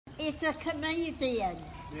He's a comedian.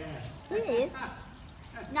 Yeah. He is.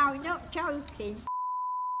 No, not joking.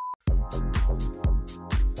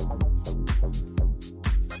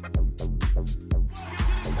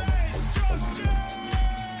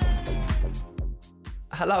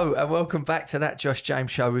 Hello and welcome back to That Josh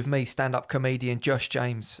James Show with me, stand-up comedian Josh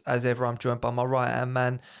James. As ever, I'm joined by my right-hand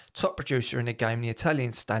man, top producer in the game, the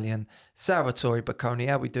Italian stallion, Salvatore Bocconi.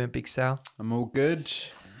 How we doing, Big Sal? I'm all good.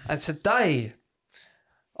 And today,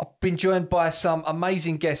 I've been joined by some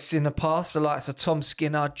amazing guests in the past, the likes of Tom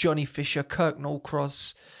Skinner, Johnny Fisher, Kirk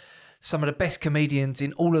Norcross, some of the best comedians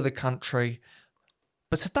in all of the country.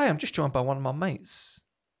 But today, I'm just joined by one of my mates,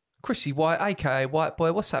 Chrissy White, aka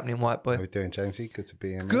Whiteboy. What's happening, Whiteboy? How we doing, Jamesy? Good to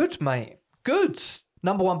be here, mate. Good, mate. Good.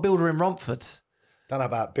 Number one builder in Romford. Don't know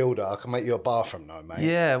about builder. I can make you a bathroom though, mate.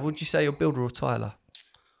 Yeah, would you say you're builder or tiler?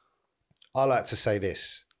 I like to say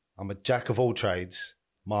this. I'm a jack of all trades,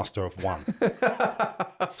 master of one.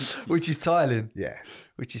 Which is tiling. Yeah.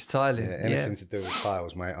 Which is tiling. Yeah, anything to do with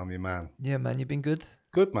tiles, mate, I'm your man. Yeah, man, you been good?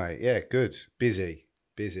 Good, mate. Yeah, good. Busy.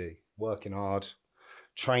 Working hard.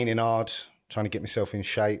 Training hard. Trying to get myself in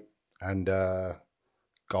shape. And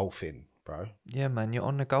golfing, bro. Yeah, man, you're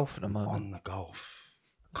on the golf at the moment. On the golf.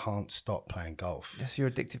 I can't stop playing golf. That's your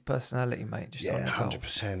addictive personality, mate. Just on Yeah, the golf.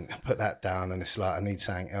 100%. Put that down and it's like I need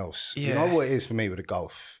something else. Yeah. You know what it is for me with the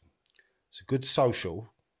golf? It's a good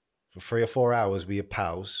social for 3 or 4 hours with your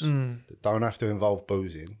pals that don't have to involve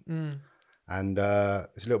boozing. And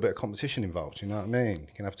there's a little bit of competition involved, you know what I mean?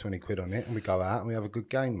 You can have 20 quid on it and we go out and we have a good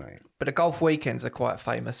game, mate. But the golf weekends are quite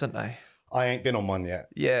famous, aren't they? I ain't been on one yet.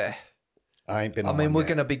 Yeah. I ain't been on I mean, one we're yet.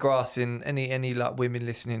 going to be grassing any like women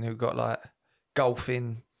listening who've got like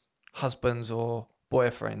golfing husbands or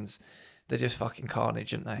boyfriends. They're just fucking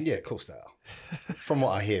carnage, aren't they? Yeah, of course they are. From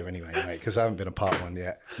what I hear anyway, mate, because I haven't been a part of one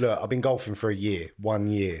yet. Look, I've been golfing for 1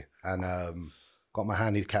 year, and got my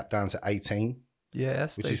handicap down to 18. Yeah,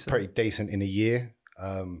 that's which decent. is pretty decent in a year.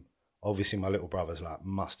 Obviously, my little brother's like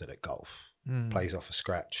mustard at golf, plays off a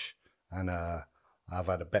scratch, and I've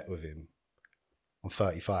had a bet with him. I'm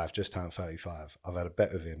 35, just turned 35. I've had a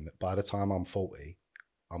bet with him that by the time I'm 40,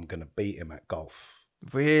 I'm going to beat him at golf.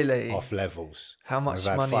 Really? Off levels. How much I've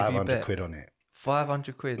had money have you 500 bet? quid on it.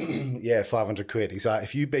 500 quid? Yeah, 500 quid. He's like,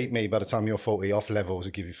 if you beat me by the time you're 40 off levels,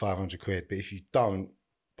 I'll give you 500 quid. But if you don't,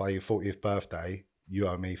 by your 40th birthday, you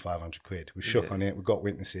owe me 500 quid. We're shook on it. We've got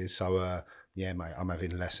witnesses. So, yeah, mate, I'm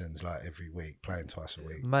having lessons like every week, playing twice a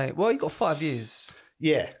week. Mate, well, you got 5 years.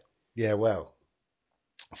 Yeah. Yeah, well,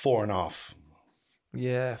 4.5.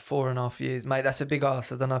 Yeah, 4.5 years. Mate, that's a big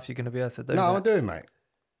ass. I don't know if you're going to be able to do No, that. I'm a doing, mate.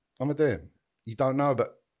 I'm a doing. You don't know,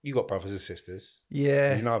 but you got brothers and sisters.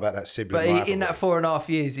 Yeah. You know about that sibling But in that rivalry. 4.5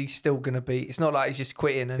 years, he's still going to be... It's not like he's just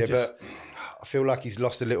quitting and Yeah, just... but I feel like he's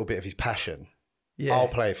lost a little bit of his passion. Yeah. I'll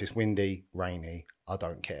play if it's windy, rainy. I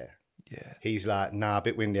don't care. Yeah. He's like, nah, a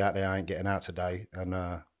bit windy out there. I ain't getting out today.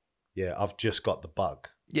 And yeah, I've just got the bug.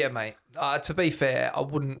 Yeah, mate. To be fair, I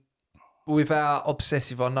wouldn't... Without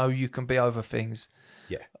obsessive, I know you can be over things.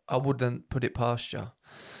 Yeah. I wouldn't put it past you.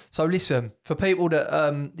 So listen, for people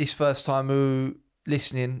that this first time who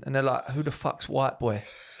listening and they're like, who the fuck's Whiteboy?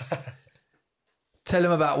 Tell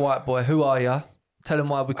them about Whiteboy. Who are you? Tell them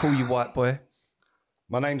why we call you Whiteboy.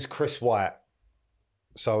 My name's Chris White.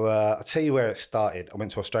 So I'll tell you where it started. I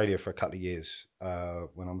went to Australia for a couple of years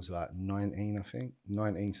when I was like 19, I think.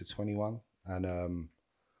 19 to 21. And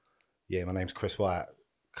yeah, my name's Chris White.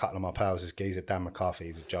 A couple of my pals, this geezer, Dan McCarthy,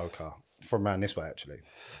 he's a joker. From around this way, actually.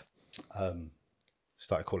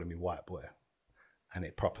 Started calling me White Boy. And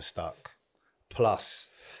it proper stuck. Plus,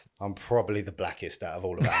 I'm probably the blackest out of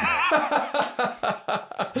all of that.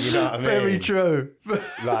 You know what I mean? Very true.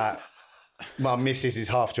 Like, my missus is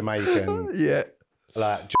half Jamaican. Yeah.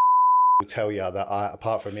 Like, will tell you that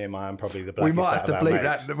apart from him, I am probably the We blackest might have out to of our bleep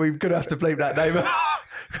mates. that. We're going to have to bleep that name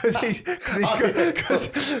because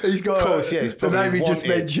he's got Of course, yeah, he's the probably name he just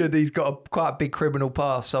wanted. mentioned. He's got quite a big criminal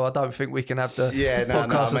past, so I don't think we can have the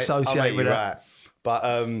podcast associated with that. Right. But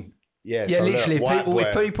yeah, Yeah, so literally, look,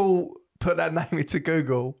 if people put that name into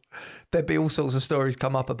Google, there'd be all sorts of stories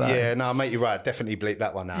come up about yeah, him. no, mate, you're right. Definitely bleep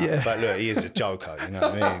that one out. Yeah. But look, he is a joker. You know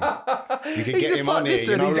what I mean? You can He's get a him fuck- on here.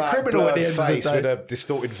 listen, You know, he's a like criminal at the blurred end of the face day. with a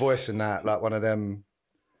distorted voice and that, like one of them.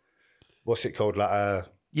 What's it called? Like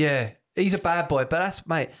Yeah, he's a bad boy, but that's,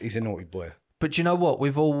 mate. he's a naughty boy. But you know what?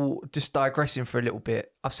 We've all just digressing for a little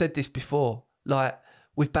bit. I've said this before. Like,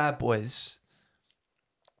 with bad boys,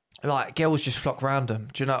 like, girls just flock around him.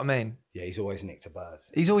 Do you know what I mean? Yeah, he's always nicked a bird.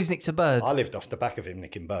 He's always nicked a bird. I lived off the back of him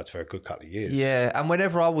nicking birds for a good couple of years. Yeah, and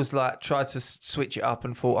whenever I was like, tried to switch it up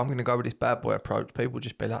and thought, I'm going to go with this bad boy approach, people would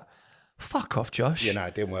just be like, fuck off, Josh. You know,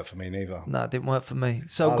 it didn't work for me neither. No, it didn't work for me.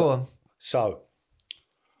 So go on. So,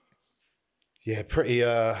 Yeah,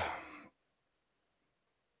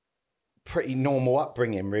 pretty normal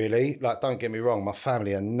upbringing, really. Like, don't get me wrong, my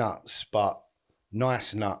family are nuts, but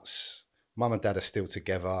nice nuts. Mum and dad are still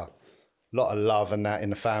together. A lot of love and that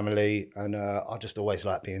in the family. And I just always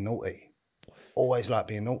like being naughty. Always like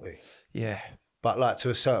being naughty. Yeah. But like to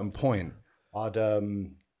a certain point, I'd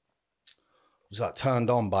was like turned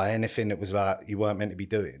on by anything that was like you weren't meant to be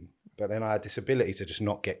doing. But then I had this ability to just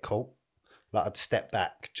not get caught. Like I'd step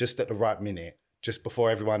back just at the right minute, just before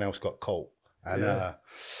everyone else got caught. And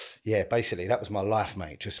yeah, basically that was my life,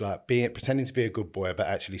 mate. Just like pretending to be a good boy, but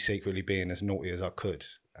actually secretly being as naughty as I could.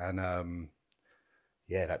 And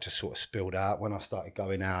yeah, that just sort of spilled out. When I started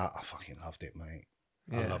going out, I fucking loved it, mate.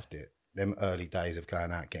 I loved it. Them early days of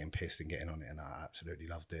going out, getting pissed and getting on it, and I absolutely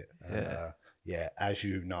loved it. And yeah, as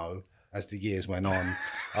you know, as the years went on,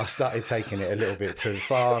 I started taking it a little bit too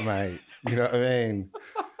far, mate. You know what I mean?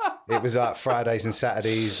 It was like Fridays and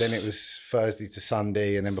Saturdays, then it was Thursday to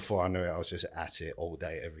Sunday, and then before I knew it, I was just at it all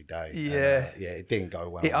day, every day. Yeah. And, yeah, it didn't go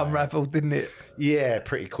well. It unravelled, didn't it? Yeah,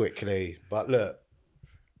 pretty quickly. But look,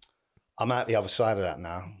 I'm out the other side of that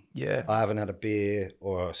now. Yeah. I haven't had a beer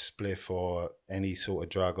or a spliff or any sort of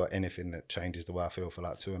drug or anything that changes the way I feel for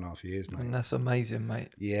like 2.5 years, mate. And that's amazing, mate.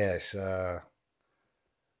 Yes,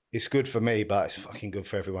 it's good for me, but it's fucking good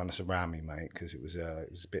for everyone that's around me, mate, because it was a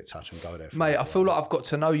bit touch and go there. Mate, I feel like I've got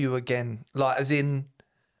to know you again. Like, as in,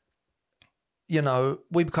 you know,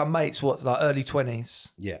 we become mates, what, like early 20s?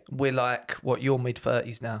 Yeah. We're like, what, you're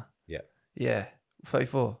mid-30s now? Yeah. Yeah.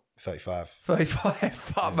 34? 35. 35?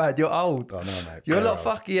 Fuck, man, you're old. Oh, no, mate. You're a lot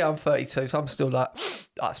fucking, yeah, I'm 32, so I'm still like,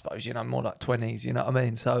 I suppose, you know, more like 20s, you know what I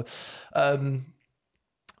mean? So,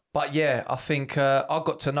 but yeah, I think I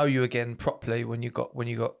got to know you again properly when you got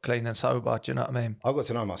clean and sober. Do you know what I mean? I got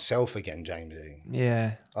to know myself again, Jamesy.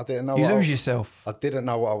 Yeah. I didn't know. You lose yourself. I didn't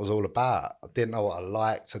know what I was all about. I didn't know what I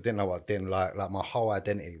liked. I didn't know what I didn't like. Like my whole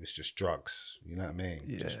identity was just drugs. You know what I mean?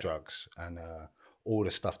 Yeah. Just drugs and all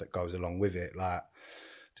the stuff that goes along with it, like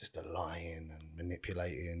just the lying and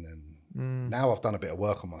manipulating. And now I've done a bit of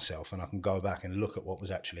work on myself, and I can go back and look at what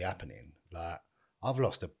was actually happening. Like I've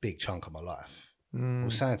lost a big chunk of my life. I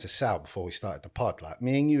was saying to Sal before we started the pod, like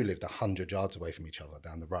me and you lived 100 yards away from each other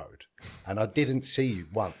down the road, and I didn't see you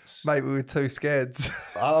once. Mate, we were too scared.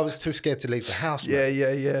 I was too scared to leave the house, mate.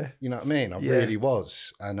 Yeah. You know what I mean? I really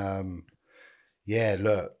was. And yeah,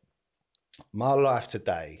 look, my life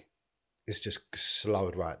today is just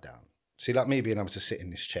slowed right down. See, like me being able to sit in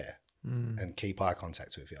this chair and keep eye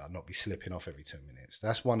contact with you, I'll not be slipping off every 2 minutes.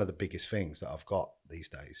 That's one of the biggest things that I've got these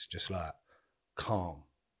days, just like calm.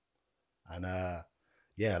 And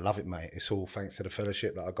yeah, I love it, mate. It's all thanks to the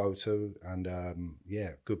fellowship that I go to, and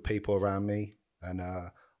yeah, good people around me. And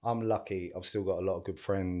I'm lucky. I've still got a lot of good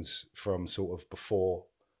friends from sort of before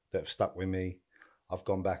that have stuck with me. I've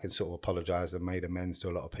gone back and sort of apologised and made amends to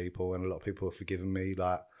a lot of people, and a lot of people have forgiven me.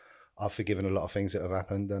 Like I've forgiven a lot of things that have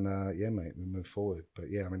happened, and yeah, mate, we move forward. But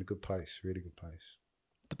yeah, I'm in a good place, really good place.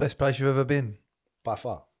 The best place you've ever been? By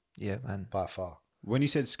far. Yeah, man. By far. When you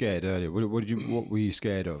said scared earlier, what were you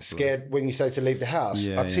scared of? Scared when you say to leave the house?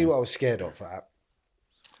 Yeah, I'll tell you what I was scared of, right?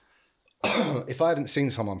 If I hadn't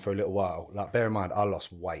seen someone for a little while, like bear in mind, I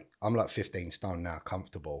lost weight. I'm like 15 stone now,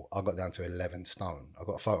 comfortable. I got down to 11 stone. I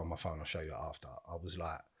got a photo on my phone, I'll show you after. I was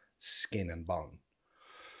like skin and bone.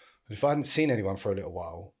 But if I hadn't seen anyone for a little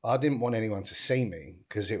while, I didn't want anyone to see me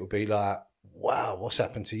because it would be like, wow, what's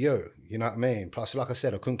happened to you? You know what I mean? Plus, like I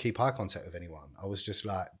said, I couldn't keep eye contact with anyone. I was just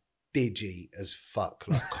like, digi as fuck,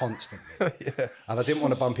 like constantly. Yeah. And I didn't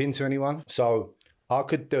want to bump into anyone. So I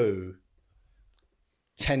could do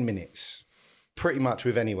 10 minutes pretty much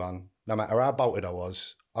with anyone, no matter how bolted I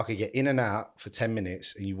was. I could get in and out for 10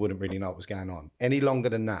 minutes and you wouldn't really know what was going on. Any longer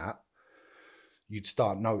than that, you'd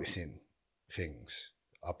start noticing things.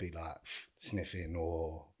 I'd be like sniffing,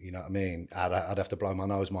 or, you know what I mean? I'd have to blow my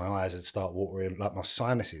nose, my eyes would start watering, like my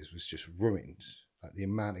sinuses was just ruined. Like the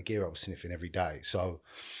amount of gear I was sniffing every day. So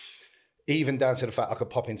even down to the fact I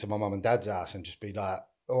could pop into my mum and dad's house and just be like,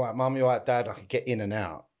 all right, mum, you all right, dad? I could get in and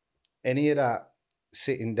out. Any of that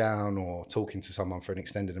sitting down or talking to someone for an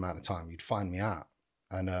extended amount of time, you'd find me out.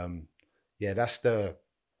 And yeah, that's the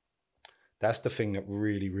thing that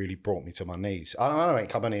really, really brought me to my knees. I ain't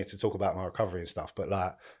coming here to talk about my recovery and stuff, but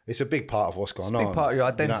like, it's a big part of what's going on. It's a big part of your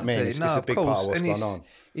identity. You know what I mean? It's a big part of what's going on.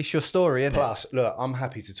 It's your story, isn't it? Plus, look, I'm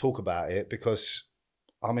happy to talk about it because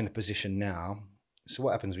I'm in a position now. So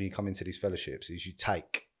what happens when you come into these fellowships is you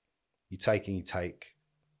take.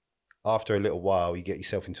 After a little while, you get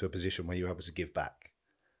yourself into a position where you're able to give back.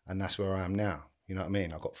 And that's where I am now. You know what I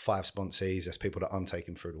mean? I've got 5 sponsees. That's people that I'm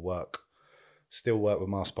taking through the work. Still work with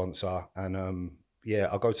my sponsor. And yeah,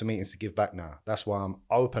 I go to meetings to give back now. That's why I'm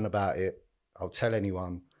open about it. I'll tell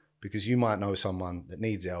anyone, because you might know someone that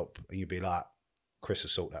needs help and you'd be like, Chris will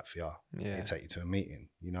sort that for you. Yeah. He'll take you to a meeting.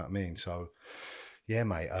 You know what I mean? So, yeah,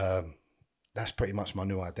 mate, that's pretty much my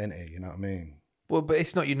new identity. You know what I mean? Well, but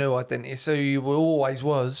it's not your new identity. It's who you always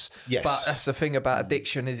was. Yes. But that's the thing about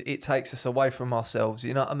addiction is it takes us away from ourselves.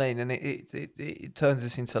 You know what I mean? And it turns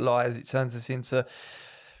us into liars. It turns us into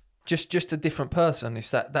just a different person.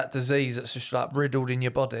 It's that disease that's just like riddled in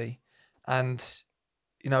your body. And,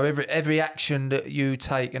 you know, every action that you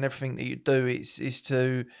take and everything that you do is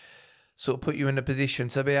to sort of put you in a position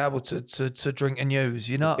to be able to drink and use.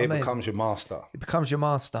 You know what I mean? It becomes your master. It becomes your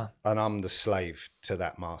master. And I'm the slave to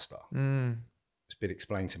that master. Mm. It's been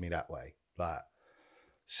explained to me that way. Like,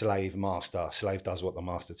 slave, master. Slave does what the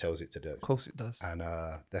master tells it to do. Of course it does. And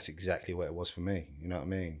that's exactly what it was for me. You know what I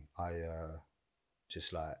mean? I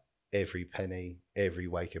just like every penny, every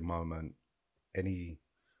waking moment, any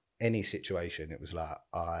situation, it was like,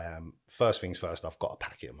 I am, first things first, I've got a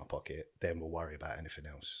packet in my pocket, then we'll worry about anything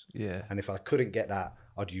else. Yeah. And if I couldn't get that,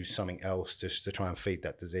 I'd use something else just to try and feed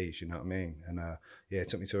that disease, you know what I mean? And yeah, it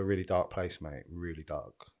took me to a really dark place, mate, really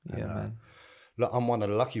dark. Yeah, and, man. Look, I'm one of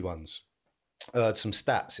the lucky ones. I heard some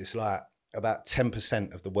stats, it's like about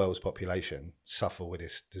 10% of the world's population suffer with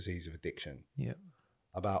this disease of addiction. Yeah.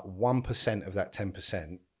 About 1% of that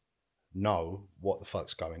 10% know what the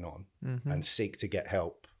fuck's going on and seek to get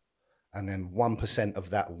help. And then 1% of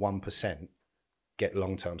that 1% get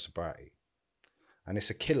long-term sobriety. And it's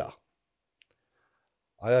a killer.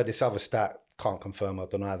 I heard this other stat, can't confirm or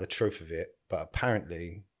deny the truth of it, but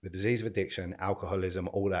apparently the disease of addiction, alcoholism,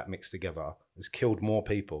 all that mixed together has killed more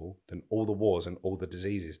people than all the wars and all the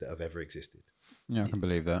diseases that have ever existed. Yeah, I can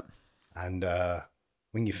believe that. And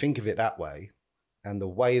when you think of it that way, and the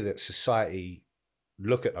way that society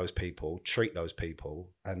look at those people, treat those people,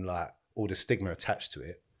 and like all the stigma attached to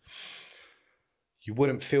it, you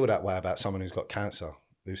wouldn't feel that way about someone who's got cancer,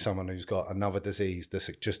 who's someone who's got another disease that's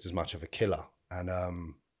just as much of a killer. And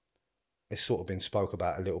it's sort of been spoke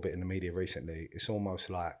about a little bit in the media recently. It's almost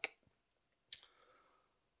like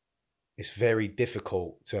it's very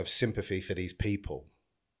difficult to have sympathy for these people,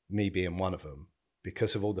 me being one of them,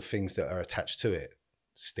 because of all the things that are attached to it: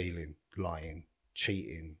 stealing, lying,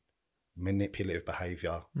 cheating, manipulative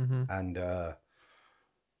behavior. And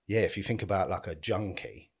yeah, if you think about like a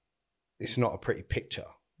junkie, it's not a pretty picture.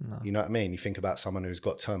 No. You know what I mean? You think about someone who's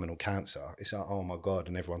got terminal cancer, it's like, oh my God,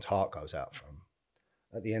 and everyone's heart goes out for them.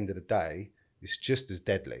 At the end of the day, it's just as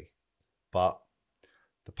deadly, but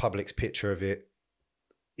the public's picture of it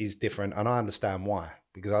is different. And I understand why,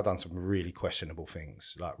 because I've done some really questionable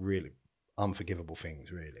things, like really unforgivable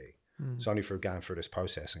things, really. It's only through going through this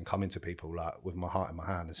process and coming to people like with my heart in my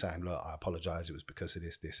hand and saying, look, I apologize, it was because of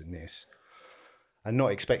this, this and this. And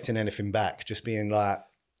not expecting anything back, just being like,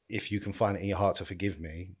 if you can find it in your heart to forgive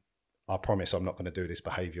me, I promise I'm not going to do this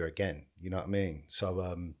behavior again. You know what I mean?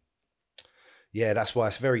 So, yeah, that's why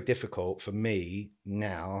it's very difficult for me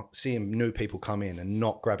now, seeing new people come in and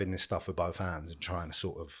not grabbing this stuff with both hands and trying to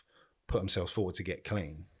sort of put themselves forward to get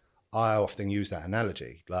clean. I often use that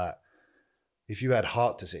analogy. Like, if you had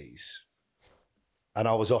heart disease and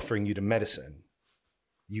I was offering you the medicine,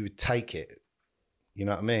 you would take it. You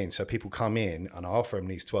know what I mean? So people come in and I offer them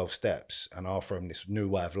these 12 steps and I offer them this new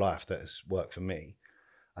way of life that has worked for me.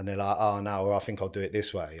 And they're like, oh, no, well, I think I'll do it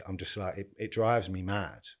this way. I'm just like, it drives me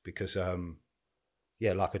mad because,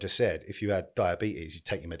 yeah, like I just said, if you had diabetes, you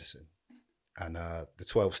take your medicine. And the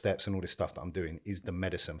 12 steps and all this stuff that I'm doing is the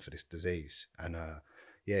medicine for this disease. And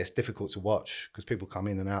yeah, it's difficult to watch because people come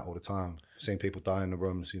in and out all the time. Seeing people die in the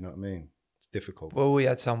rooms, you know what I mean? It's difficult. Well, we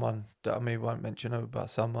had someone that, I mean, we won't mention who, but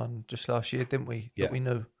someone just last year, didn't we? Yeah. That we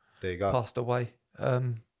knew There you go. passed away.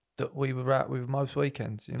 That we were out with most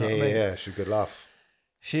weekends. You know Yeah, what I mean? yeah, she's a good laugh.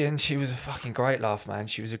 She was a fucking great laugh, man.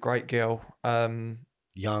 She was a great girl.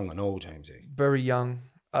 Young and old, Jamesy. Very young.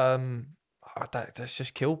 That's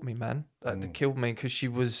just killed me, man. That killed me because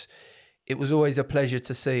it was always a pleasure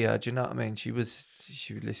to see her. Do you know what I mean? She was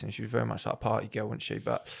very much like a party girl, wasn't she?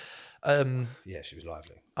 But Yeah, she was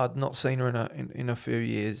lively. I'd not seen her in a few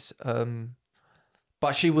years.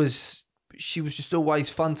 But she was just always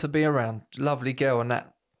fun to be around. Lovely girl, and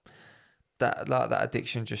that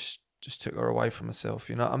addiction just took her away from herself,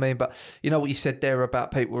 you know what I mean? But you know what you said there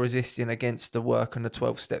about people resisting against the work and the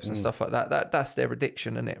 12 steps and stuff like that. That's their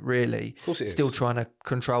addiction, and it really Of course it is. still trying to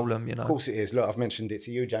control them, you know. Of course it is. Look, I've mentioned it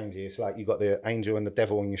to you, Jamesy. It's like you got the angel and the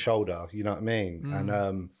devil on your shoulder. You know what I mean?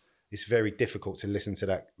 And it's very difficult to listen to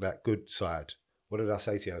that good side. What did I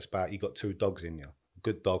say to you? It's about you got two dogs in you, a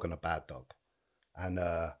good dog and a bad dog. And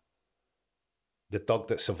the dog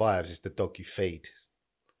that survives is the dog you feed.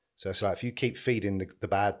 So it's like if you keep feeding the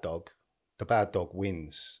bad dog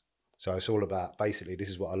wins. So it's all about, basically, this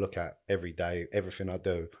is what I look at every day, everything I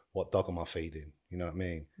do, what dog am I feeding? You know what I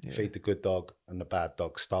mean? Yeah. Feed the good dog and the bad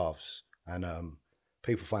dog starves. And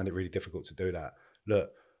people find it really difficult to do that. Look,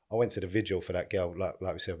 I went to the vigil for that girl, like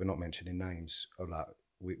we said, we're not mentioning names. Or like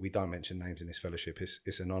we don't mention names in this fellowship.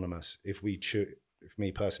 It's anonymous. If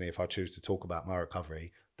me personally, if I choose to talk about my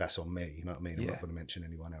recovery, that's on me. You know what I mean? I'm not going to mention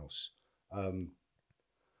anyone else. There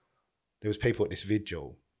was people at this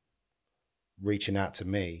vigil reaching out to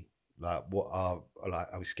me, like,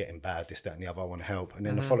 I was getting bad, this, that, and the other, I want to help. And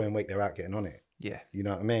then the following week they're out getting on it. Yeah. You know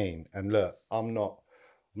what I mean? And look, I'm not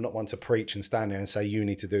one to preach and stand there and say, you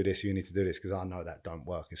need to do this, because I know that don't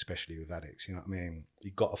work, especially with addicts. You know what I mean?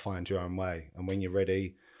 You've got to find your own way. And when you're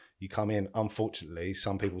ready, you come in. Unfortunately,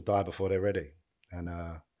 some people die before they're ready. And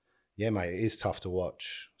yeah, mate, it is tough to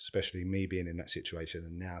watch, especially me being in that situation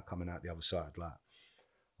and now coming out the other side. Like,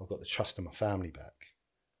 I've got the trust of my family back.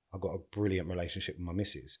 I've got a brilliant relationship with my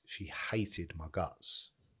missus. She hated my guts.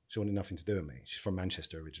 She wanted nothing to do with me. She's from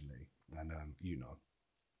Manchester originally. And you know,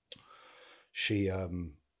 she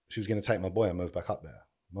was going to take my boy and move back up there.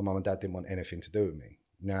 My mum and dad didn't want anything to do with me.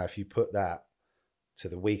 Now, if you put that to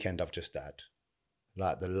the weekend I've just had,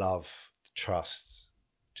 like the love, the trust,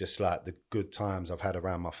 just like the good times I've had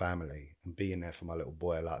around my family and being there for my little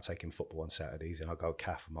boy, like taking football on Saturdays and I go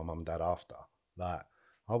calf with my mum and dad after. Like,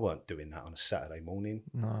 I weren't doing that on a Saturday morning.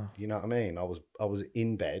 No. You know what I mean? I was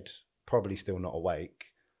in bed, probably still not awake.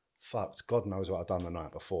 Fucked. God knows what I'd done the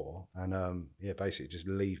night before. And yeah, basically just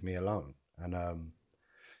leave me alone. And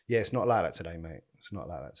yeah, it's not like that today, mate. It's not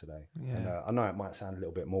like that today. Yeah. And I know it might sound a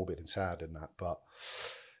little bit morbid and sad and that, but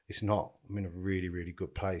it's not. I'm in a really, really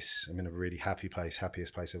good place. I'm in a really happy place,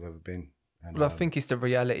 happiest place I've ever been. And, Well, I think it's the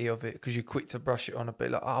reality of it, because you're quick to brush it on a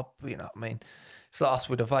bit like, oh, you know what I mean? It's like us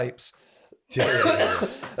with the vapes. yeah.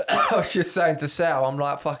 I was just saying to Sal, I'm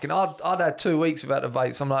like, fucking, I'd had 2 weeks without the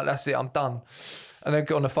vapes. I'm like, that's it, I'm done. And then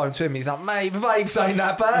got on the phone to him. He's like, mate, vapes ain't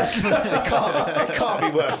that bad. It can't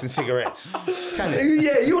be worse than cigarettes, can it?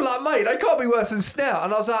 Yeah, you were like, mate, they can't be worse than snout.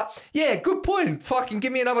 And I was like, yeah, good point. Fucking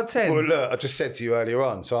give me another 10. Well, look, I just said to you earlier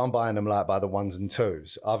on, so I'm buying them like by the ones and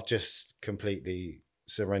twos. I've just completely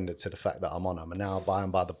surrendered to the fact that I'm on them, and now I buy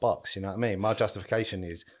them by the box. You know what I mean? My justification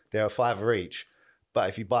is they're $5 each, but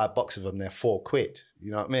if you buy a box of them, they're £4.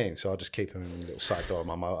 You know what I mean? So I'll just keep them in the little side door of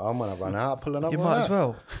my motor. When I run out, I'll pull another You one might out. as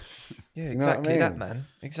well. Yeah, You know what I exactly that, mean? man.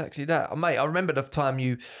 Exactly that. Mate, I remember the time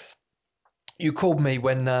you called me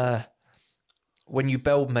when you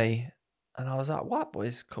belled me, and I was like, what,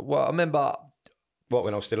 boys? Well, I remember... What,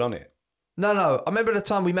 when I was still on it? No. I remember the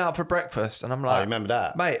time we met up for breakfast, and I'm I like... remember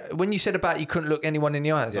that. Mate, when you said about you couldn't look anyone in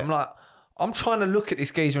the eyes, Yeah. I'm like, I'm trying to look at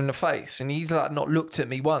this geezer in the face, and he's like not looked at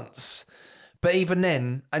me once. But even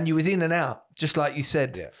then, and you was in and out, just like you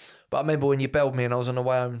said. Yeah. But I remember when you belled me and I was on the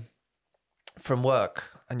way home from work,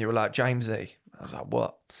 and you were like, Jamesy. I was like,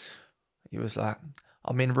 what? You was like,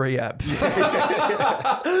 I'm in rehab. And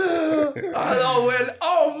I went,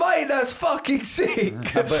 oh, mate, that's fucking sick.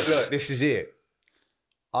 But look, this is it.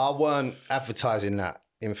 I weren't advertising that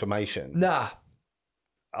information. Nah.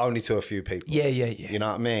 Only to a few people. Yeah. You know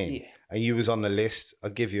what I mean? Yeah. And you was on the list.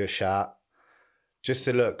 I'll give you a shout. Just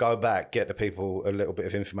to go back, get the people a little bit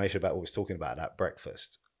of information about what we was talking about at that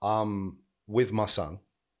breakfast. With my son,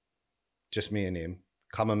 just me and him,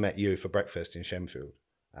 come and met you for breakfast in Shenfield.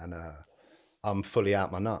 And I'm fully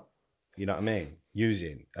out my nut. You know what I mean?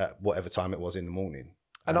 Using at whatever time it was in the morning.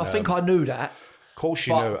 And I think I knew that. Of course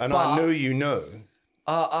you knew. And I knew you knew.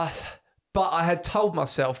 But I had told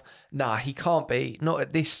myself, nah, he can't be, not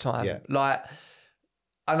at this time. Yeah.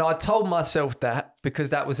 And I told myself that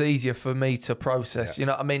because that was easier for me to process, you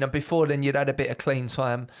know what I mean? And before then, you'd had a bit of clean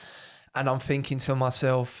time. And I'm thinking to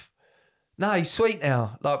myself, no, he's sweet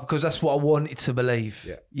now. Because that's what I wanted to believe.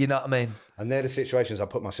 Yeah. You know what I mean? And they're the situations I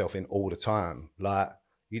put myself in all the time.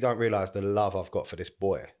 You don't realise the love I've got for this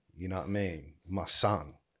boy. You know what I mean? My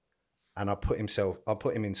son. And I put him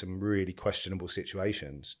in some really questionable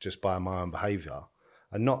situations just by my own behaviour.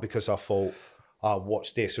 And not because I thought, oh,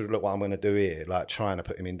 watch this, or look what I'm going to do here, trying to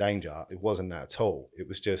put him in danger. It wasn't that at all. It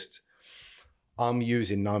was just, I'm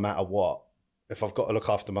using no matter what. If I've got to look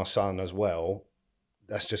after my son as well,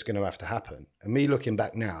 that's just going to have to happen. And me looking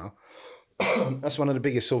back now, that's one of the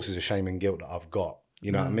biggest sources of shame and guilt that I've got.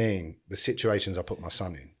 You know what I mean? The situations I put my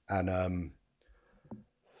son in. And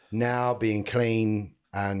now being clean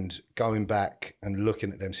and going back and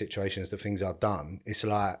looking at them situations, the things I've done, it's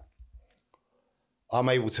like, I'm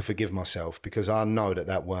able to forgive myself because I know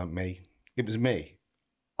that weren't me. It was me.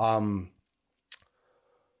 I'm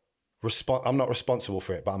not responsible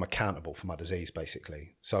for it, but I'm accountable for my disease,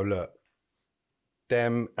 basically. So look,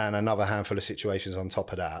 them and another handful of situations on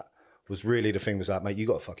top of that was really the thing was like, mate, you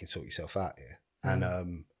got to fucking sort yourself out here.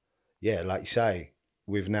 And yeah, like you say,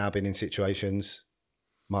 we've now been in situations,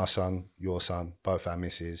 my son, your son, both our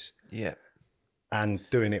misses. Yeah. And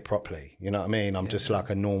doing it properly. You know what I mean? I'm just like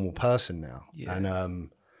a normal person now. Yeah.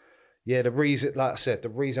 And yeah, the reason, like I said, the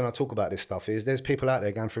reason I talk about this stuff is there's people out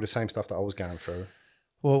there going through the same stuff that I was going through.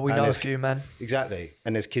 Well, we And know a there's few, man. Exactly.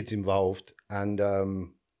 And there's kids involved. And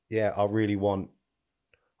yeah, I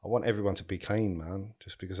want everyone to be clean, man,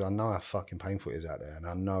 just because I know how fucking painful it is out there. And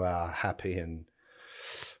I know how happy and,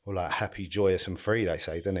 or like happy, joyous and free, they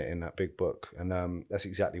say, don't it, in that big book. And that's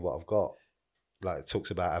exactly what I've got. Like it talks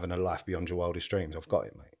about having a life beyond your wildest dreams. I've got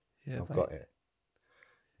it, mate. Yeah, I've mate. got it.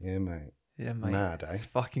 Yeah, mate. Yeah, mate. Mad, eh? It's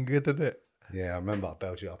fucking good, isn't it? Yeah, I remember I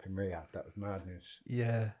bailed you up in rehab. That was madness.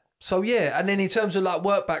 Yeah. So yeah, and then in terms of like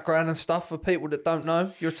work background and stuff, for people that don't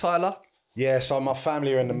know, you're a Tyler. Yeah, so my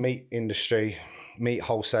family are in the meat industry, meat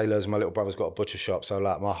wholesalers. My little brother's got a butcher shop, so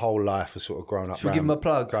like my whole life was sort of grown up. Should we give him a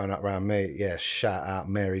plug? Growing up around meat, yeah. Shout out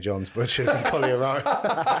Mary John's Butchers in Collier Road.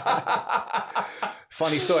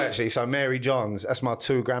 Funny story actually. So Mary John's, that's my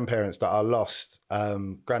two grandparents that I lost.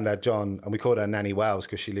 Granddad John, and we called her Nanny Wales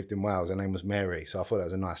because she lived in Wales. Her name was Mary, so I thought that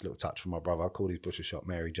was a nice little touch from my brother. I called his butcher shop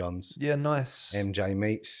Mary John's. Yeah, nice. MJ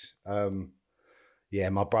Meats. Yeah,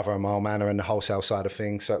 my brother and my old man are in the wholesale side of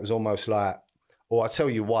things, so it was almost like, well, I'll tell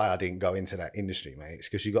you why I didn't go into that industry, mate. It's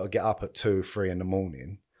because you got to get up at 2, 3 in the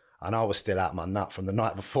morning, and I was still out my nut from the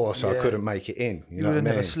night before, so I couldn't make it in. You know what I mean?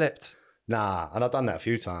 Never slept. Nah, and I've done that a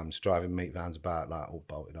few times, driving meat vans about, like, all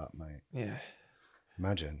bolted up, mate. Yeah.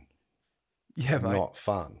 Imagine. Yeah, mate. Not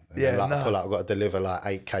fun. And Yeah, then, like, no. pull out, I've got to deliver like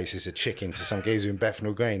 8 cases of chicken to some geezer in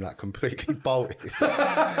Bethnal Green, like completely bolted.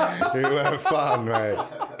 It weren't fun, mate.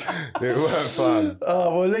 It weren't fun.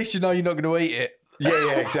 Oh, well, at least you know you're not going to eat it.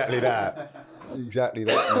 Yeah, exactly that. Exactly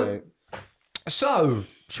that, mate. So,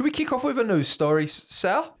 should we kick off with a news story,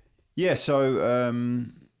 Sal? Yeah, so,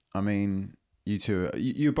 I mean, you two,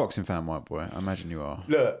 you're a boxing fan, Whiteboy. I imagine you are.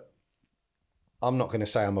 Look, I'm not going to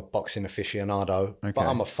say I'm a boxing aficionado, but Okay.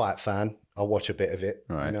 I'm a fight fan. I watch a bit of it.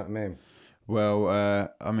 Right. You know what I mean? Well,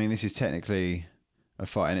 I mean, this is technically a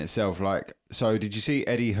fight in itself. Like, so did you see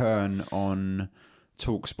Eddie Hearn on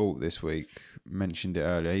Talk Sport this week? Mentioned it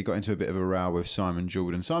earlier. He got into a bit of a row with Simon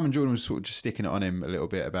Jordan. Simon Jordan was sort of just sticking it on him a little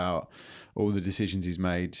bit about all the decisions he's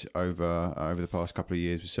made over the past couple of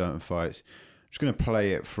years with certain fights. I'm just going to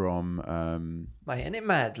play it from... Mate, isn't it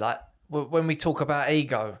mad? Like, when we talk about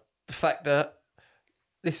ego, the fact that,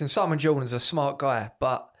 listen, Simon Jordan's a smart guy,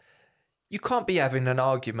 but you can't be having an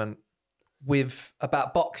argument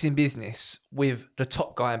about boxing business with the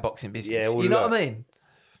top guy in boxing business. Yeah, well, you know look, what I mean?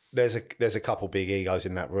 There's a couple big egos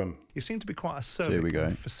in that room. You seem to be quite Here we acerbic go.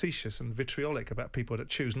 and facetious and vitriolic about people that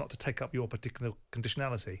choose not to take up your particular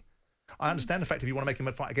conditionality. I understand the fact if you want to make him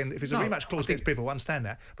a fight again, if it's a No, rematch clause I think- against people, I understand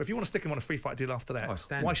that. But if you want to stick him on a free fight deal after that, Oh,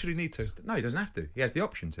 standard. why should he need to? No, he doesn't have to. He has the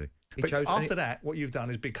option to. He But chose after that, what you've done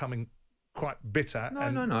is becoming quite bitter No.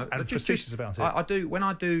 and facetious about it. I do when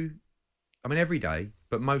I do. I mean, every day,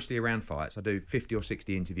 but mostly around fights. I do 50 or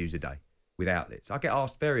 60 interviews a day with outlets. I get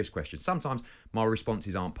asked various questions. Sometimes my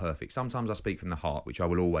responses aren't perfect. Sometimes I speak from the heart, which I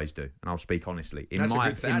will always do, and I'll speak honestly. In That's a my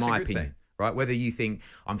good thing. That's a my good opinion, thing. right? Whether you think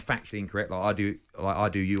I'm factually incorrect, like I do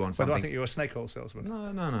you on Whether something. I think you're a snake oil salesman.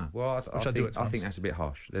 No. Well, Which I do at I think times. that's a bit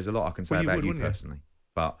harsh. There's a lot I can say Well, you about would, you wouldn't you? personally,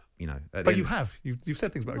 but you know. at the But you end- have. You've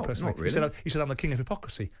said things about me Not- personally. not really. You said I'm the king of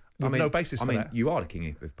hypocrisy with no basis for that. you are the king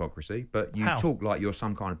of hypocrisy, but you How? talk like you're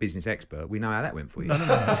some kind of business expert. We know how that went for you. No. In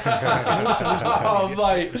order to lose Oh,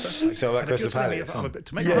 mate. So that And if you're Crystal telling me Palace. if I'm a bit-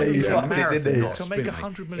 to make Yeah, 100 he's million fucked it, quid, didn't he? Not a to make sprint, mate.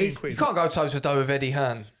 100 million It's- quid. You can't go toe-to-toe with Eddie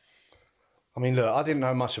Hearn. I mean, look, I didn't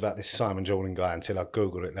know much about this Simon Jordan guy until I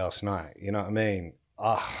Googled it last night. You know what I mean?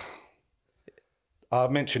 I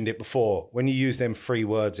mentioned it before. When you use them 3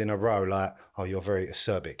 words in a row, like, oh, you're very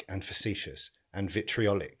acerbic and facetious and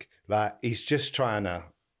vitriolic. Like, he's just trying to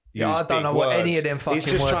use Yeah, I don't big know what words. any of them fucking He's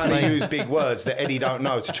just words trying to mean. use big words that Eddie don't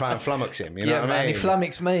know to try and flummox him. You know Yeah, what man, I mean? he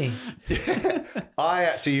flummoxed me. I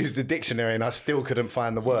had to use the dictionary and I still couldn't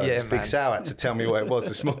find the words. Yeah, Big man. Sal had to tell me what it was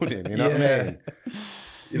this morning. You know what I Yeah. mean?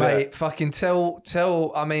 You know, Mate, fucking tell.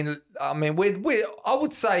 I mean, we're. I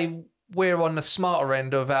would say we're on the smarter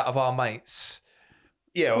end out of our mates.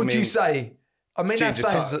 yeah, I Would mean, you say? I mean, that Ginger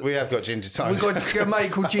sounds. Tone. We have got Ginger Tone. We've got a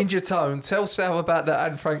mate called Ginger Tone. Tell Sal about that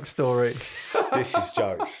Anne Frank story. This is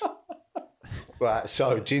jokes. Right,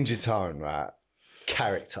 so Ginger Tone, right,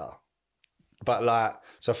 character. But like,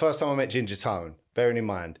 so first time I met Ginger Tone, bearing in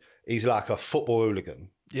mind, he's like a football hooligan.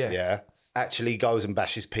 Yeah. Yeah. Actually goes and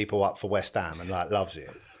bashes people up for West Ham and like loves it.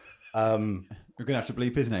 We're going to have to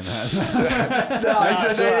bleep his name out.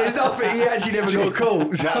 There's nothing. He actually never got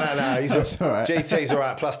caught. No. That's all right. GT's all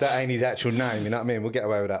right. Plus, that ain't his actual name. You know what I mean? We'll get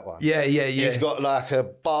away with that one. Yeah. He's got like a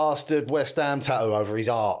bastard West Ham tattoo over his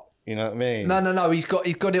heart. You know what I mean? No. He's got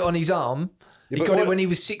it on his arm. He got it when he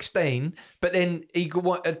was 16, but then he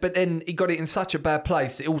got it in such a bad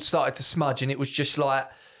place that it all started to smudge, and it was just like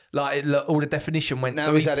all the definition went. Now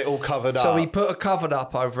so he's had it all covered up. So he put a covered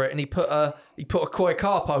up over it, and he put a koi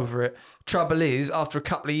carp over it. Trouble is, after a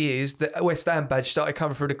couple of years, the West Ham badge started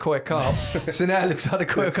coming through the koi carp. So now it looks like the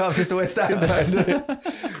koi carp's just a West Ham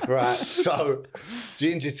badge. Right. So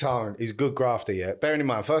Ginger Tone, he's a good grafter. Yeah. Bearing in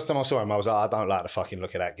mind, first time I saw him, I was like, I don't like the fucking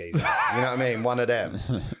look of that geezer. You know what I mean? One of them.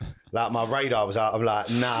 Like my radar was out. I'm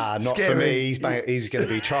like, nah, not Scary. for me. He's going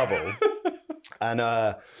to be trouble.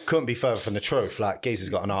 And couldn't be further from the truth. Like, geezer's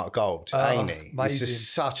got an heart of gold, ain't he? He's amazing.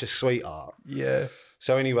 just such a sweetheart. Yeah.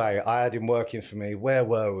 So anyway, I had him working for me. Where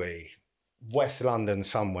were we? West London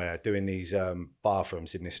somewhere, doing these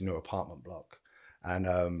bathrooms in this new apartment block. And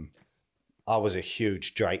I was a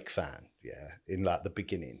huge Drake fan, yeah, in like the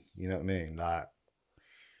beginning. You know what I mean? Like,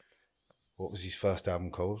 what was his first album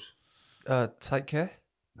called? Take Care.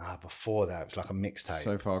 Nah, before that, it was like a mixtape.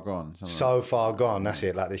 So Far Gone. So Far Gone, that's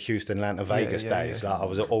it. Like the Houston, Atlanta, Vegas days. Like I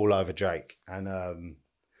was all over Drake, and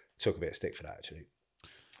took a bit of stick for that actually.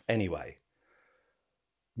 Anyway,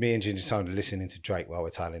 me and Ginger Tone are listening to Drake while we're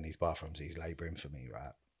tiling these bathrooms. He's labouring for me,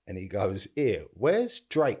 right? And he goes, "Here, where's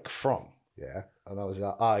Drake from?" Yeah, and I was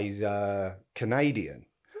like, he's Canadian."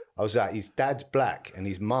 I was like, his dad's black and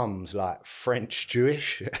his mum's like French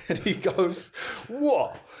Jewish. And he goes,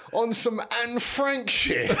 "What? On some Anne Frank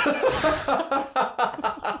shit?"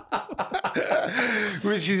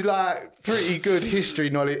 Which is like pretty good history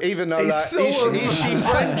knowledge, even though like, is she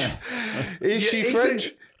French? Is she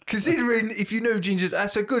French? Considering if you know Ginger,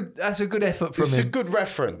 that's a good effort from It's him. a good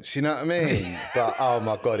reference, you know what I mean? But oh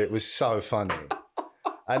my God, it was so funny.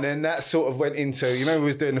 And then that sort of went into, you remember we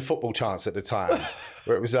was doing the football chants at the time,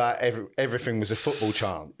 where it was like everything was a football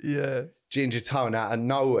chant. Yeah. Ginger Tone out of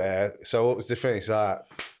nowhere. So what was the thing? It's like,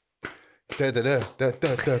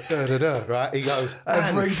 da-da-da, right? He goes,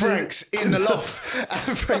 and Frank's in the loft.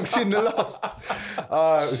 And Frank's in the loft.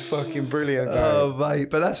 Oh, it was fucking brilliant, man. Oh, mate.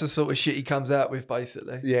 But that's the sort of shit he comes out with,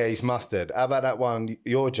 basically. Yeah, he's mustard. How about that one,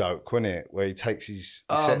 your joke, wasn't it? Where he takes his,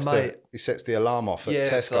 he sets the alarm off at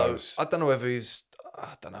Tesco's. So I don't know whether he's,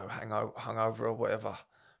 hungover or whatever.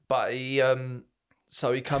 But he,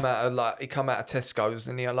 so he come out of Tesco's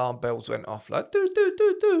and the alarm bells went off like do do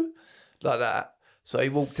do do, like that. So he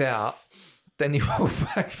walked out. Then he walked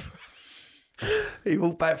back. He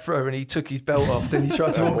walked back through and he took his belt off. Then he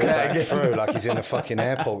tried to walk out again. Through like he's in a fucking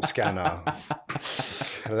airport scanner.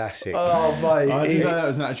 Classic. Oh mate, I didn't know that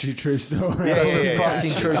was an actually true story. Yeah, that's yeah, a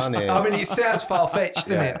fucking true. I mean, it sounds far fetched,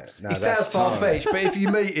 doesn't it? No, It sounds far fetched, but if you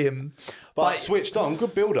meet him, but like, switched on,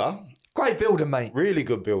 good builder. great builder, mate. Really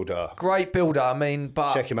good builder. Great builder. I mean,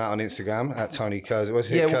 but Check him out on Instagram at Tony Kersey. What's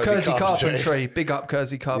it? yeah, well, Kersey Carpentry. Big up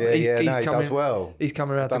Kersey Carpentry. Yeah, he does well. He's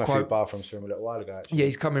coming around Done to a few quote. bathrooms for him a little while ago. Actually. Yeah,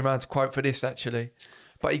 he's coming around to quote for this actually.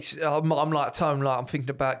 But I'm like Tone, like I'm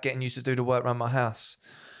thinking about getting used to do the work around my house.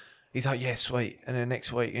 He's like, yeah, sweet. And then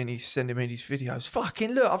next week, and he's sending me these videos.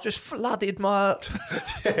 Fucking look, I've just flooded my.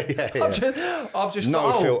 I've just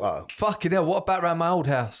No thought, filter. Fucking hell, what about around my old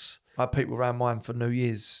house? I had people around mine for New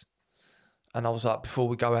Year's. And I was like, before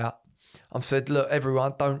we go out, I said, look,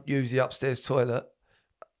 everyone, don't use the upstairs toilet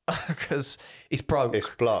because it's broke. It's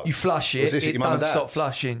blocked. You flush it, Was this at it your mum and don't stop dad's?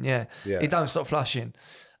 flushing. Yeah, it don't stop flushing.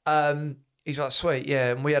 He's like, sweet,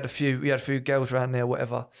 yeah. And we had a few girls around there,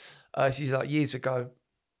 whatever. She's like, years ago.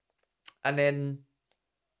 And then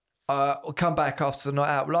we come back after the night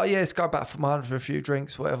out. We're like, yeah, let's go back for mine for a few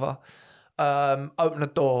drinks, whatever. Open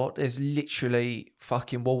the door. There's literally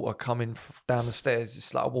fucking water coming down the stairs.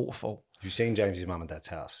 It's like a waterfall. You've seen James's mum and dad's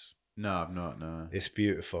house. No, I've not, no. It's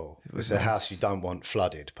beautiful. was It's a nice. house you don't want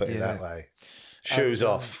flooded, put it Yeah. that way. Shoes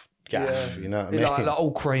off, gaff, you know what I mean? Like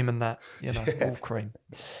all cream and that, all cream.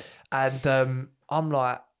 And I'm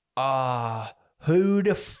like, who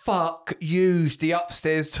the fuck used the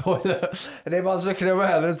upstairs toilet? And everyone's looking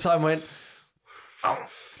around and Tom went, oh,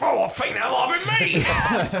 I think that might be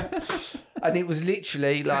me. And it was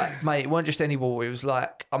literally like, mate, it wasn't just any water. It was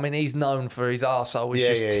like, I mean, he's known for his arsehole.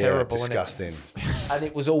 It's just terrible. Isn't it? Disgusting. And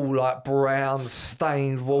it was all like brown,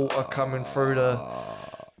 stained water coming through the...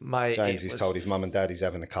 Mate, James, he's told his mum and dad he's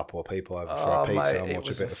having a couple of people over for a pizza and watch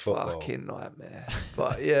a bit of football. Fucking nightmare.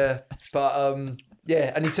 But yeah,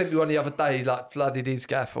 and he sent me one the other day, like flooded his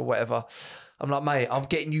gaff or whatever. I'm like, mate, I'm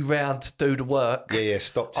getting you round to do the work. Yeah,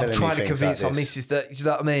 stop telling I'm me trying to things convince like my this. missus that, you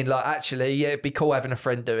know what I mean? Like, actually, yeah, it'd be cool having a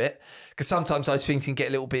friend do it. Because sometimes those things can get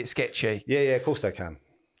a little bit sketchy. Yeah, of course they can.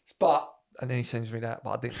 But, and then he sends me that,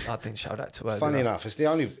 but I didn't show that to her. Funny did I? enough, it's the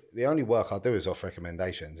only work I do is off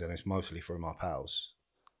recommendations, and it's mostly through my pals.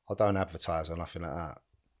 I don't advertise or nothing like that.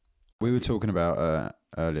 We were talking about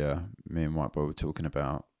earlier, me and Whiteboy were talking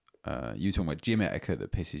about, you talking about gym etiquette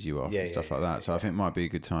that pisses you off and stuff like that. So I think it might be a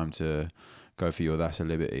good time to go for your That's a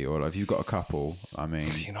Liberty, or like if you've got a couple, I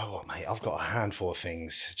mean... You know what, mate? I've got a handful of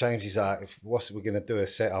things. James is like, we're going to do a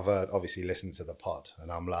set. I've obviously listened to the pod,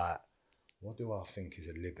 and I'm like, what do I think is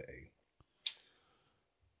a liberty?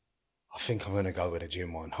 I think I'm going to go with a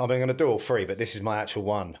gym one. I'm going to do all three, but this is my actual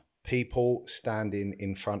one. People standing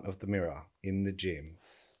in front of the mirror in the gym,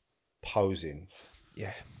 posing.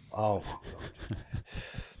 Yeah. Oh, my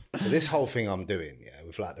God. So this whole thing I'm doing,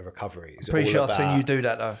 with like the recovery is Pretty all sure about... I've seen you do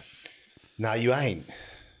that, though. No, you ain't.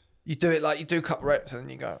 You do it like you do a couple reps and then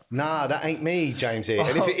you go. Nah, that ain't me, Jamesy.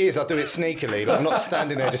 And if it is, I do it sneakily. Like, I'm not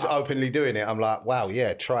standing there just openly doing it. I'm like, wow,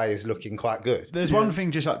 yeah, Try is looking quite good. There's one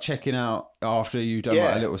thing just like checking out after you've done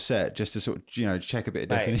like a little set, just to sort of, check a bit of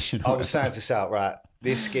definition. I was saying to Sal, right,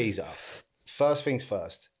 this geezer, first things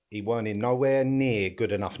first, he weren't in nowhere near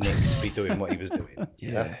good enough nick to be doing what he was doing.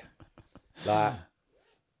 Yeah. Like,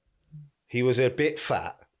 he was a bit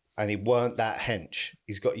fat and he weren't that hench.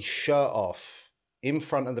 He's got his shirt off in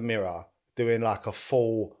front of the mirror doing like a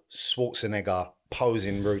full Schwarzenegger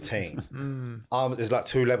posing routine. There's like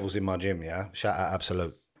 2 levels in my gym, yeah? Shout out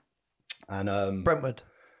Absolute. And Brentwood.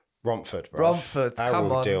 Romford, bro. Romford,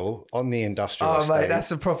 come on. Dill on the industrial Oh, estate. mate,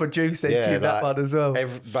 that's a proper juice engine, that one as well.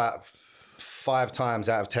 About 5 times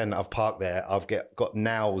out of 10 that I've parked there, I've got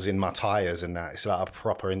nails in my tyres and that. It's like a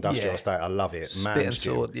proper industrial estate. I love it. Spit Man's and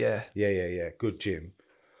gym. sword, yeah. Yeah. Good gym.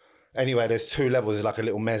 Anyway, there's 2 levels. There's like a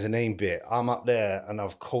little mezzanine bit. I'm up there and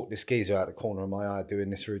I've caught this geezer out the corner of my eye doing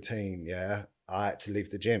this routine, yeah? I had to leave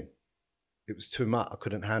the gym. It was too much. I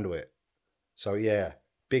couldn't handle it. So, yeah,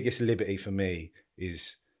 biggest liberty for me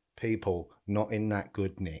is people not in that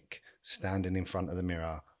good nick, standing in front of the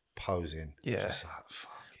mirror, posing. Yeah. Just like, fuck.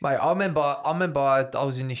 Mate, I remember I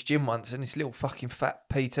was in this gym once and this little fucking fat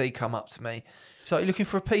PT come up to me. He's like, you looking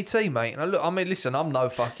for a PT, mate? And listen, I'm no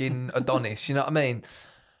fucking Adonis, you know what I mean?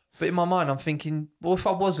 But in my mind, I'm thinking, well, if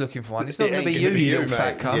I was looking for one, it's not going to be you little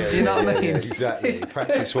fat cunt. Yeah, you know what I mean? Yeah, exactly.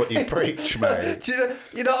 Practice what you preach, mate. Do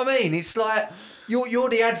you know what I mean? It's like, you're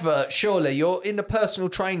the advert, surely. You're in the personal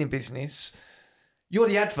training business. You're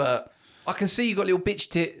the advert. I can see you got a little bitch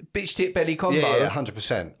tit belly combo. Yeah,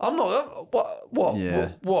 100%. I'm not. What?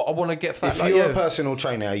 Yeah. What? I want to get fat If like you're you. a personal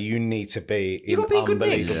trainer, you need to be in gotta be a good nick.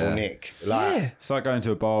 unbelievable Yeah. nick. Like, Yeah. It's like going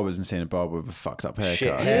to a barber's and seeing a barber with a fucked up haircut. shit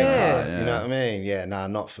Yeah. haircut. You know what I mean? Yeah, nah,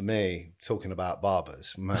 not for me. Talking about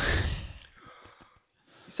barbers, man.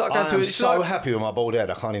 It's like going to. I'm It's so like, happy with my bald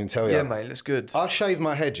head. I can't even tell you. yeah, mate, looks good. I shaved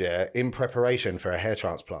my head, in preparation for a hair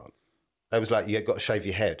transplant. They was like, you got to shave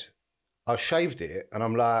your head. I shaved it, and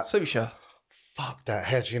I'm like, Suits you. fuck that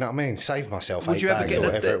head. You know what I mean? Save myself Would 8 you ever bags get or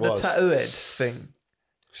whatever the it was. tattoo head thing?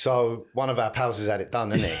 So one of our pals has had it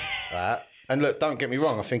done, isn't he? Right? And look, don't get me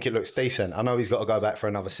wrong. I think it looks decent. I know he's got to go back for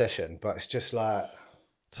another session, but it's just like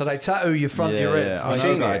So they tattoo your front of your head. I know a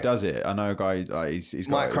seen guy it? who does it. I know a guy. He's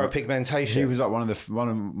got micropigmentation. He was like one of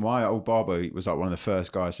my old barber. He was like one of the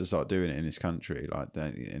first guys to start doing it in this country. Like,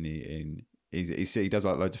 and he does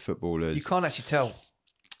like loads of footballers. You can't actually tell.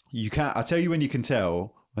 You can't. I tell you when you can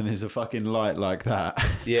tell when there's a fucking light like that.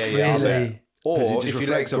 Yeah, I Really? bet. Or 'Cause it just if you let it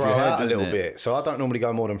reflects off grow your head, out a doesn't little it? bit. So I don't normally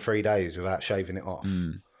go more than 3 days without shaving it off.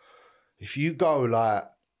 If you go like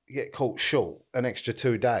you get caught short an extra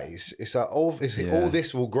 2 days, it's like all this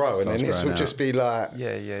will grow, and then Starts this growing will just out. be like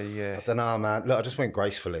Yeah. I don't know, man. Look, I just went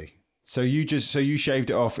gracefully So you shaved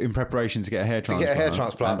it off in preparation to get a hair to transplant. get a hair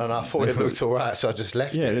transplant, and I thought it looked all right, so I just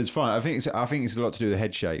left Yeah, it. it's fine. I think it's a lot to do with the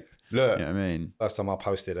head shape. Look, You know what I mean? first time I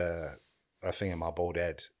posted a thing in my bald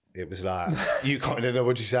head, it was like, you kind of know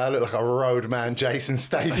what you say. I look like a roadman Jason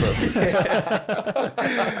Statham.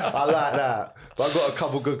 I like that. But I got a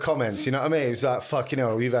couple good comments, you know what I mean? It was like, fuck,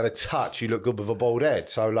 you've had a touch, you look good with a bald head.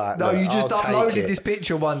 So like, No, look, you just I'll take uploaded it. this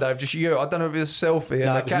picture one day of just you. I don't know if it was a selfie.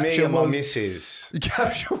 No, and it the was me caption and my was, missus.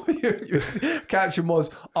 the caption was,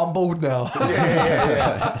 I'm bald now.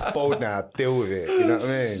 Yeah. Bald now, deal with it. You know what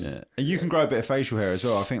I mean? Yeah. And you can grow a bit of facial hair as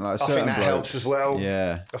well. I think like I certain think that blokes, helps as well.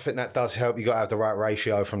 Yeah. I think that does help. You got to have the right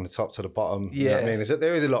ratio from the top to the bottom. You know what I Yeah. mean?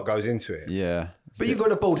 There is a lot goes into it. Yeah. But you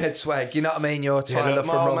got a bald head swag, you know what I mean? You're Tyler look,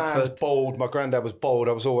 from my man's Romford. bald. My granddad was bald.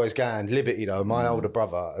 I was always going Liberty though. My older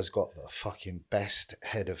brother has got the fucking best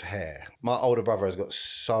head of hair. My older brother has got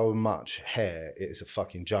so much hair, it's a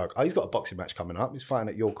fucking joke. Oh, he's got a boxing match coming up. He's fighting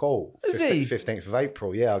at York Hall. Is he? 15th of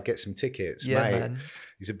April. Yeah, I'll get some tickets. Yeah, mate. man.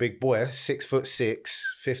 He's a big boy, 6'6",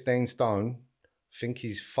 15 stone. I think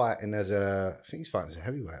he's fighting as a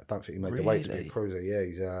heavyweight. I don't think he made the weight to be a Really? cruiser.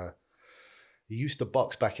 Yeah, he used to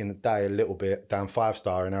box back in the day a little bit down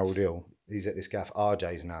 5-star in Harold Hill. He's at this gaff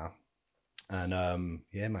RJ's now. And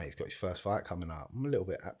yeah, mate, he's got his first fight coming up. I'm a little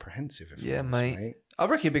bit apprehensive. If I'm honest, mate. I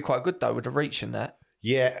reckon he'd be quite good though with the reach and that.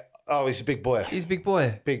 Yeah. Oh, he's a big boy. He's a big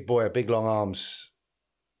boy. Big boy, big long arms.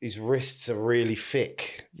 His wrists are really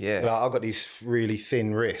thick. Yeah. Like, I've got these really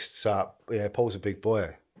thin wrists. So, yeah, Paul's a big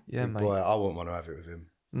boy. Yeah, big mate. boy. I wouldn't want to have it with him.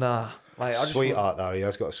 Nah, mate. I just Sweetheart, though. He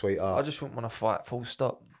has got a sweetheart. I just wouldn't want to fight full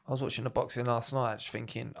stop. I was watching the boxing last night just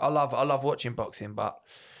thinking, I love watching boxing, but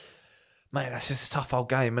man, that's just a tough old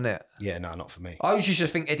game, isn't it? Yeah, no, not for me. I always used to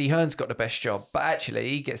think Eddie Hearn's got the best job, but actually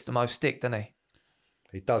he gets the most stick, doesn't he?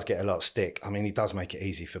 He does get a lot of stick. I mean, he does make it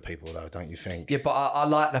easy for people, though, don't you think? Yeah, but I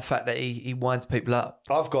like the fact that he winds people up.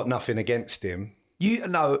 I've got nothing against him. You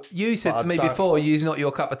said But to I me don't- before, you's not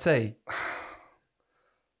your cup of tea.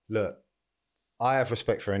 Look, I have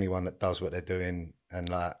respect for anyone that does what they're doing, and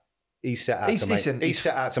like he's set out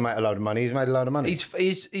to make a load of money. He's made a load of money.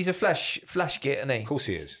 He's a flash git, isn't he? Of course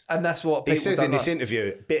he is. And that's what He people says don't in this like.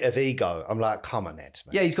 interview, a bit of ego. I'm like, come on, Ed.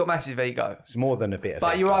 Man. Yeah, he's got massive ego. It's more than a bit of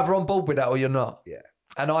But ego. you're either on board with that or you're not. Yeah.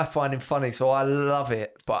 And I find him funny, so I love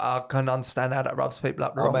it. But I can understand how that rubs people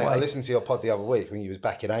up the Oh, wrong mate, I way. listened to your pod the other week when you was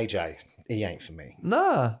back in AJ. He ain't for me.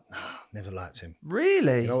 Nah, Never liked him.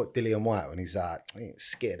 really? You know what Dillian White, when he's like, I ain't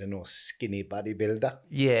scared of no skinny bodybuilder.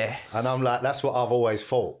 Yeah. And I'm like, that's what I've always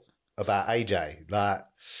thought about AJ. Like,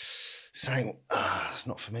 saying, it's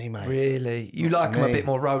not for me, mate. Really? You Not like for him a me. bit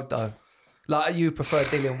more road, though? Like, you prefer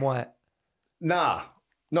Dillian White? Nah,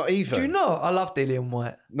 not even. Do you not? I love Dillian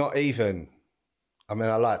White. Not even. I mean,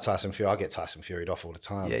 I like Tyson Fury. I get Tyson Furied off all the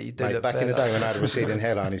time. Yeah, you do Mate, look back in the better. day when I had a receding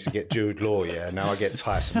hairline, I used to get Jude Law, yeah. Now I get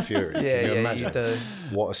Tyson Fury. Can you Yeah, imagine? you do.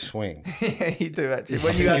 What a swing. Yeah, you do, actually. I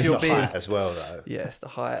When you think have it's your the beard. height as well, though. Yeah, it's the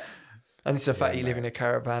height. And it's the fact you live in a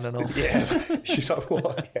caravan and all. Yeah, you know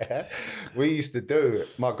what? Yeah, we used to do.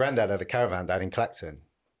 My granddad had a caravan down in Clacton.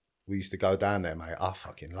 We used to go down there, mate. I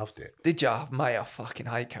fucking loved it. Did ya? Mate, I fucking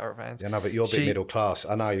hate caravans. Yeah, no, but you're a bit middle class.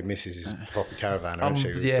 I know your missus is proper caravan, I'm,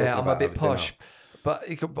 isn't she? We were yeah, talking I'm a about bit over dinner. posh. But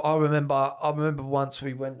I remember once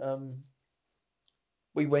we went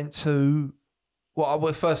to, well, I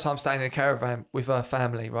was first time staying in a caravan with her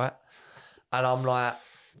family, right? And I'm like,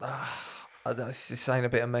 this ain't a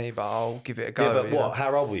bit of me, but I'll give it a go. Yeah, but you what? know?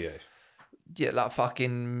 How old were you? Yeah, like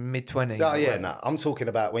fucking mid-20s. Oh yeah, no. I'm talking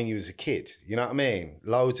about when you was a kid. You know what I mean?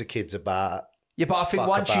 Loads of kids about. Yeah, but I think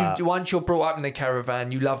Fuck about- once you're brought up in the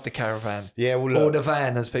caravan, you love the caravan. Yeah, well, Or look, the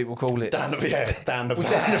van, as people call it. down the van. Down the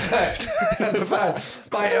van.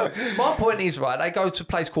 Mate, my point is, right, they go to a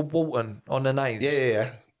place called Walton on the Naze.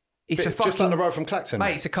 Yeah. It's a Just fucking... up the road from Clacton.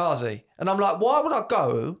 Mate, it's a carsy. And I'm like, why would I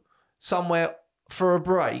go somewhere for a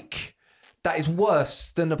break that is worse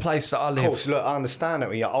than the place that I Of live? course, look, I understand it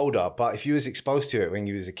when you're older, but if you was exposed to it when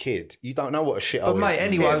you was a kid, you don't know what a shithole But is. mate,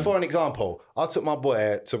 anyway- Yeah, for an example, I took my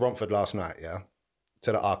boy to Romford last night, yeah,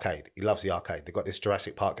 to the arcade. He loves the arcade. They've got this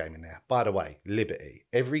Jurassic Park game in there. By the way, Liberty.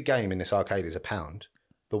 Every game in this arcade is £1.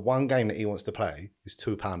 The one game that he wants to play is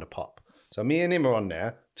 £2 a pop. So me and him are on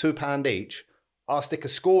there, £2 each. I'll stick a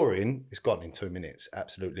score in. It's gone in 2 minutes.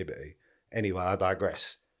 Absolute Liberty. Anyway, I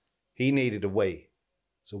digress. He needed a wee.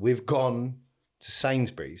 So we've gone to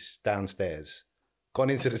Sainsbury's downstairs, gone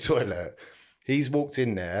into the toilet. He's walked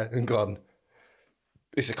in there and gone,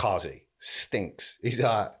 it's a carsy, stinks. He's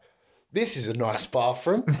like, this is a nice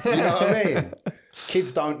bathroom. You know what I mean?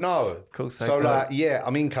 Kids don't know. Of course they So don't. like, yeah,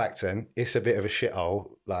 I'm in Clacton. It's a bit of a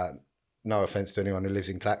shithole. Like, no offense to anyone who lives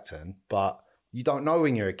in Clacton, but you don't know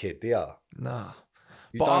when you're a kid, do you? Nah.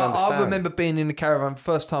 You But don't understand. I remember being in the caravan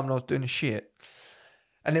first time when I was doing the shit,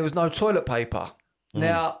 and there was no toilet paper.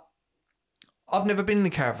 Now, I've never been in a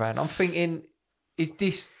caravan. I'm thinking, is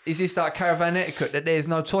this like caravan etiquette that there's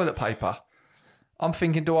no toilet paper? I'm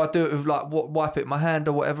thinking, do I do it with like wipe it with my hand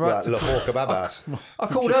or whatever? Like La Forca Babas. I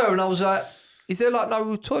called her and I was like, is there like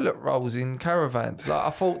no toilet rolls in caravans? Like, I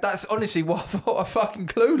thought, that's honestly what I thought. I'm fucking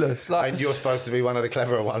clueless. Like, And you're supposed to be one of the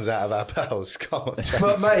cleverer ones out of our pals. Come on, James.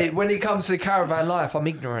 but mate, when it comes to the caravan life, I'm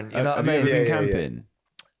ignorant. You know what I Have you mean? ever been Yeah, yeah, camping?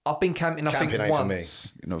 I've been camping, I Camping think, ain't for me.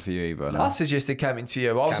 once. Not for you either. No. I suggested camping to you.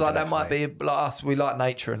 I was Camping like, that ain't for might be like us. We like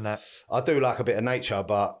nature and that. I do like a bit of nature,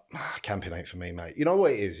 but camping ain't for me, mate. You know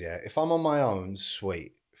what it is, yeah? If I'm on my own,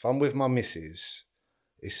 sweet. If I'm with my missus,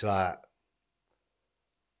 it's like,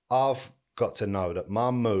 I've got to know that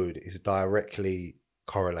my mood is directly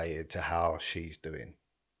correlated to how she's doing.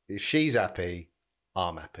 If she's happy,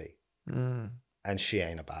 I'm happy. And she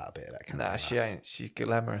ain't about a bit of that kind of Nah, life. she ain't. She's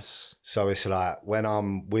glamorous. So it's like when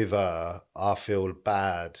I'm with her, I feel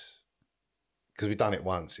bad because we've done it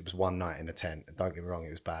once. It was one night in a tent. And don't get me wrong, it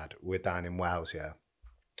was bad. We're down in Wales, yeah.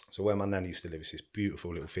 So where my nan used to live is this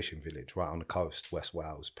beautiful little fishing village right on the coast, West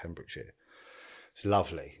Wales, Pembrokeshire. It's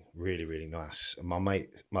lovely, really, really nice. And my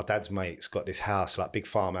dad's mate's got this house, like big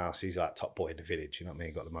farmhouse. He's like top boy in the village, you know what I mean?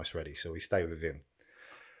 He got the most ready. So we stay with him.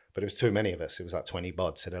 But it was too many of us. It was like 20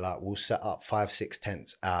 bods. So they're like, we'll set up 5-6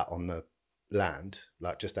 tents out on the land,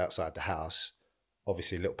 like just outside the house.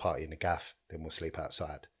 Obviously, a little party in the gaff. Then we'll sleep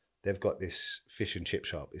outside. They've got this fish and chip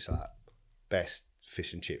shop. It's like best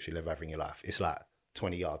fish and chips you'll ever have in your life. It's like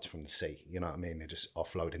 20 yards from the sea. You know what I mean? They're just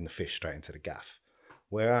offloading the fish straight into the gaff.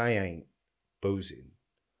 Where I ain't boozing,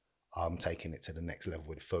 I'm taking it to the next level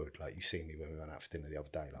with food. Like you see me when we went out for dinner the other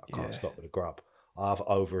day. Like I can't stop with the grub. I've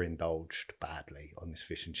overindulged badly on this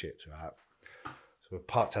fish and chips, right? So we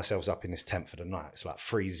parked ourselves up in this tent for the night. It's like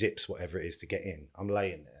 3 zips, whatever it is, to get in. I'm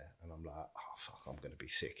laying there and I'm like, oh, fuck, I'm going to be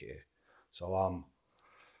sick here. So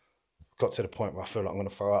got to the point where I feel like I'm going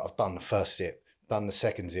to throw up. I've done the first zip, done the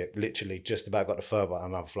second zip, literally just about got the third one,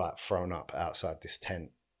 and I've like thrown up outside this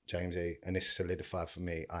tent, Jamesy, and this solidified for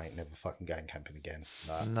me, I ain't never fucking going camping again.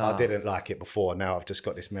 Like, No. I didn't like it before. Now I've just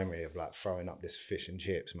got this memory of like throwing up this fish and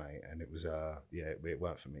chips, mate, and it was it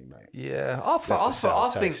weren't for me, mate. Yeah, sour I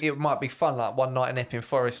think taste. it might be fun, like one night in Epping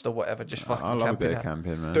Forest or whatever, just fucking I love a camping bit of out.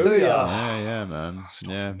 camping, man. Do ya? Yeah, man. not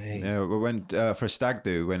Yeah, for me. yeah. We went for a stag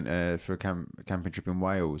do. Went for a camping trip in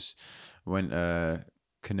Wales. Went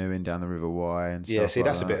canoeing down the River Wye and stuff. Yeah, see, like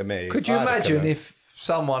that's that. a bit of me. Could you I had a imagine canoe. if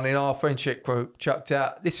someone in our friendship group chucked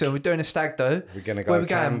out, listen, we're doing a stag do. We're gonna go Where we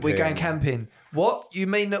going? We're going camping." camping. What? You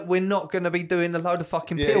mean that we're not going to be doing a load of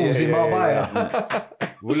fucking Yeah, pills yeah, in yeah, Marbella?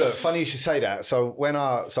 Well, look, funny you should say that. So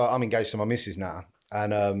I'm engaged to my missus now,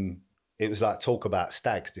 and it was like talk about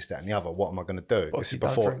stags, this, that, and the other. What am I going to do? Obviously,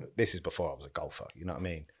 don't drink. This is before I was a golfer. You know what I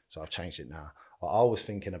mean? So I've changed it now. But I was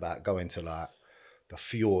thinking about going to like the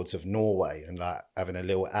fjords of Norway and like having a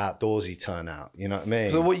little outdoorsy turnout. You know what I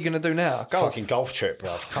mean? So what are you going to do now? Golf? Fucking golf trip,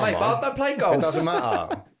 bro. Come Mate, on. but I don't play golf. It doesn't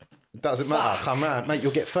matter. It doesn't matter. Come round, mate.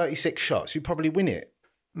 You'll get 36 shots. You probably win it.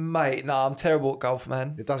 Mate, no, I'm terrible at golf,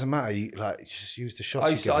 man. It doesn't matter. You just use the shots. I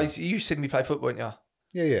you used, give I them. used, you used to see me play football, didn't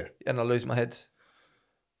you? Yeah. And I lose my head.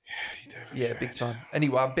 You do. Yeah, big time.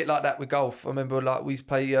 Anyway, I'm a bit like that with golf. I remember like we used to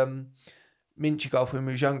play miniature golf when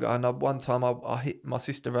we was younger, and one time I hit my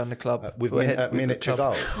sister around the club With her head with the miniature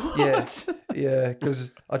club. golf. Yeah,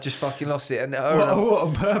 because I just fucking lost it. And What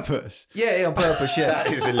on purpose? yeah, on purpose. Yeah, That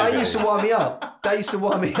is they illegal. used to wind me up. They used to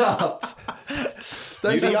wind me up.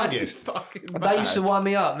 You're the youngest. They used to wind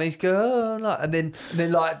me up, and they used to go, oh, like, and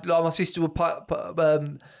then like my sister would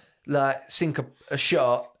like sink a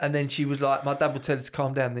shot, and then she was like, my dad would tell her to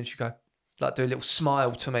calm down, and then she'd go like do a little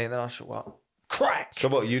smile to me, and then I should what crack. So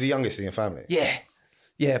what? You the youngest in your family?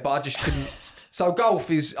 Yeah, but I just couldn't. So golf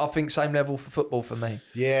is, I think, same level for football for me.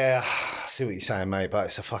 Yeah, I see what you're saying, mate. But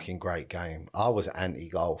it's a fucking great game. I was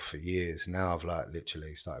anti-golf for years. Now I've like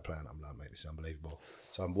literally started playing. I'm like, mate, this is unbelievable.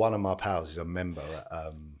 So one of my pals is a member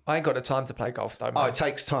at. I ain't got the time to play golf though. Oh, Mate. it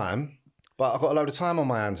takes time. But I've got a load of time on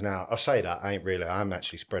my hands now. I'll say that. I ain't really. I'm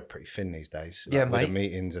actually spread pretty thin these days. Yeah, with the mate.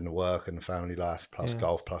 meetings and the work and the family life, plus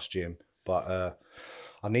golf, plus gym. But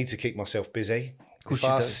I need to keep myself busy. If you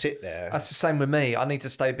I do. sit there... That's the same with me. I need to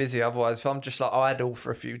stay busy. Otherwise, if I'm just like idle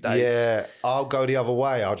for a few days. Yeah, I'll go the other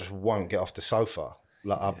way. I just won't get off the sofa.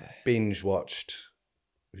 Like I binge watched.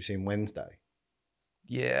 Have you seen Wednesday?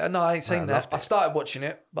 Yeah, no, I ain't seen I that. loved I it. started watching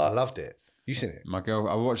it, I but loved it. You seen it?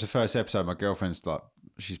 I watched the first episode. My girlfriend's like,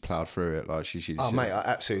 she's ploughed through it. Like she's. Oh mate, I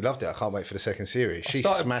absolutely loved it. I can't wait for the second series. She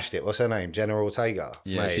started- smashed it. What's her name? Jenna Ortega.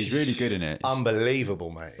 Yeah, Mate, she's really good in it.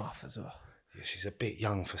 unbelievable, mate. buff as well. Yeah, she's a bit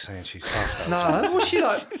young for saying she's tough. though. No, what's she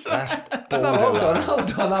like? That's No, hold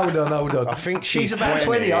borderline. on. I think She's she's about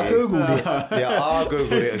 20. I googled it. Yeah, I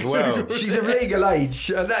googled it as well. She's of legal age,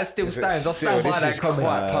 and that still stands. I stand by this that is comment.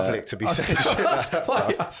 quite public to be saying shit like that.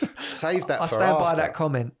 Wait, Save that I for stand by after. that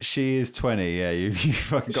comment. She is 20. Yeah, you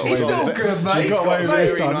fucking got away It's with all it. good, mate. You got away with Very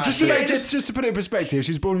this time. nice Just to put it in perspective,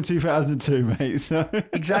 she was born in 2002, mate. So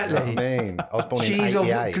Exactly. I mean, I was born She's in of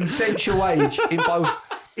 88. consensual age in both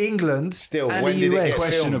England Still, and when the did it US. get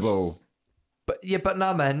questionable. But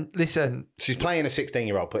no, man. Listen, She's playing a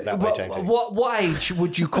 16-year-old, put it that way, James. what age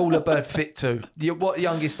would you call a bird fit to? What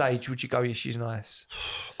youngest age would you go? Yeah, she's nice.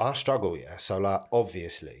 I struggle, yeah. So, like,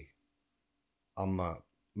 obviously, I'm a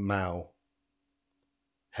male,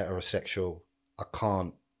 heterosexual. I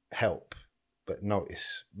can't help but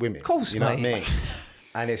notice women. Of course, you know mate. what I mean?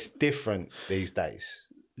 and it's different these days.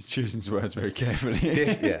 Choosing his words very carefully.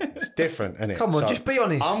 Yeah, it's different, isn't it? Come on, just be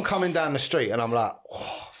honest. I'm coming down the street and I'm like,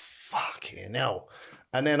 oh, fucking hell.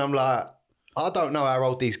 And then I'm like, I don't know how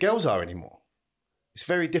old these girls are anymore. It's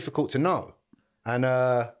very difficult to know. And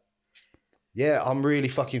yeah, I'm really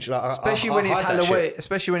fucking... Especially when it's Halloween.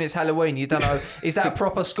 Especially when it's Halloween. You don't know, is that a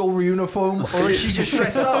proper school uniform or is she just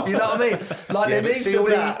dressed up? You know what I mean? Like, Yeah, there needs to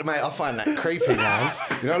be... that, mate, I find that creepy, man.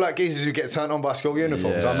 You know, like geezers who get turned on by school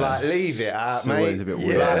uniforms. Yeah. I'm like, leave it out, It's mate. always a bit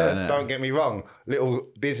weird, Like, isn't it? don't get me wrong. Little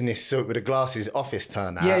business suit with the glasses, office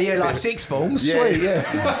turn out. Yeah, like sixth form. Yeah. Sweet, yeah.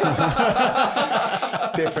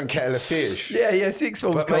 Different kettle of fish. Yeah, sixth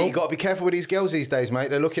form's But, cool. mate, you got to be careful with these girls these days, mate.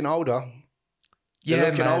 They're looking older. Yeah,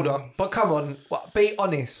 looking man. older. But come on, be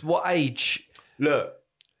honest. What age? Look,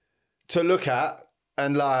 to look at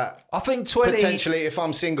and like I think 20. potentially if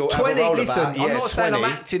I'm single, 20. have a roll Listen, about, I'm yeah, not saying I'm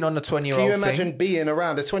 20. acting on the 20-year-old. Can you imagine being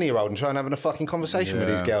around a 20-year-old and trying to have a fucking conversation with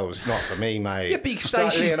these Yeah. girls? Not for me, mate. Yeah, but you can It's say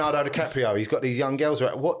like she's- Leonardo DiCaprio. He's got these young girls.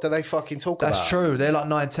 What do they fucking talk about? That's true. They're like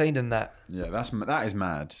 19 and that. Yeah, that is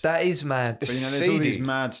mad. That is mad. But, you know, there's all these seedy.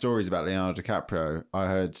 mad stories about Leonardo DiCaprio. I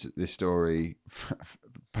heard this story.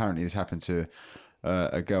 Apparently, this happened to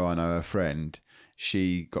a girl I know, a friend.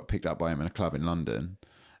 She got picked up by him in a club in London,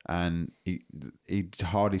 and he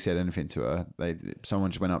hardly said anything to her.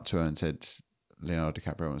 Someone just went up to her and said, "Leonardo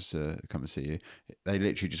DiCaprio wants to come and see you." They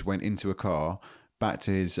literally just went into a car back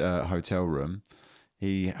to his hotel room.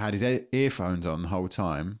 He had his earphones on the whole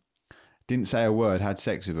time. Didn't say a word. Had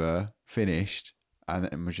sex with her. Finished, and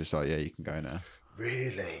then was just like, "Yeah, you can go now."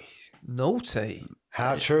 Really? Naughty.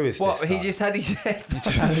 How true is What? this? He though? just had his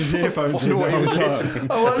headphones. Had his earphones Wonder in what the he was whole time. listening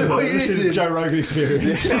to. I wonder what he Listen to listened. Joe Rogan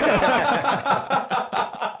Experience.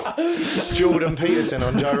 Jordan Peterson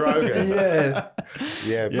on Joe Rogan. Yeah.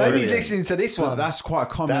 Yeah, Maybe he's brilliant. listening to this one. That's quite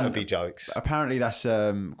common. That would be jokes. Apparently, that's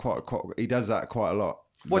quite. He does that quite a lot.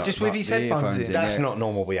 What, just with his the headphones in? That's yeah. not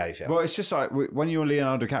normal behaviour. Well, it's just like when you're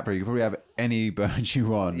Leonardo DiCaprio, you can probably have any bird you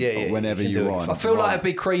want, Yeah, or whenever you can you do it. want. I feel like it'd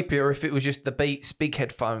be creepier if it was just the Beats big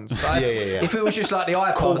headphones. Like, Yeah. If it was just like the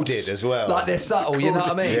iPods. Corded as well. Like they're subtle, you know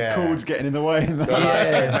what I mean? Yeah. Chords getting in the way. And that.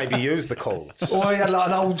 Yeah. Maybe use the cords. Or he had like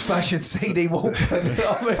an old-fashioned CD Walkman. You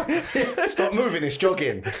know what I mean? Stop moving, it's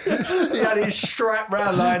jogging. He had his strap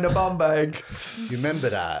round like in a bum bag. You remember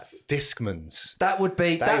that? Discmans. That would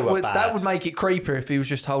be They were that bad. would make it creepier if he was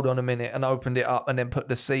just hold on a minute and opened it up and then put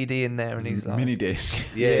the CD in there and he's like, Mini disc.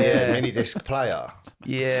 Yeah, mini disc player.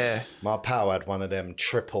 yeah. My pal had one of them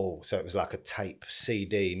triple, so it was like a tape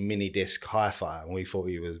CD mini disc hi-fi, and we thought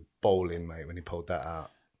he was bowling, mate, when he pulled that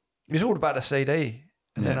out. It was all about the CD.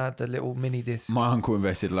 And then Yeah. I had the little mini disc. My uncle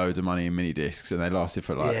invested loads of money in mini discs, and they lasted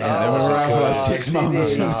for like Yeah. they were Oh, around for like God. 6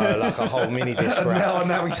 months. No, like a whole mini disc And rack.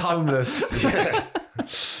 now he's homeless.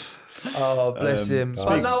 Oh, bless him.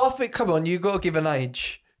 But no, I think, come on, you've got to give an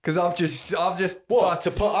age. Because I've just What,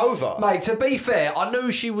 to put over? Mate, to be fair, I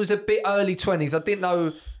knew she was a bit early 20s. I didn't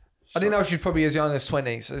know she was probably as young as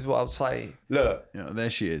 20s, is what I would say. Look, You know, there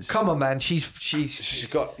she is. Come on, man. She's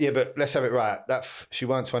got, yeah, but let's have it right. She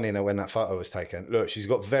weren't 20 when that photo was taken. Look, she's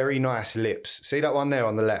got very nice lips. See that one there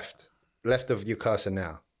on the left? Left of your cursor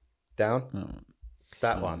now. Down?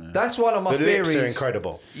 That one. That's one of my The theories. lips are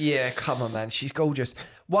incredible. Yeah, come on, man. She's gorgeous.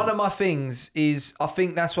 One of my things is, I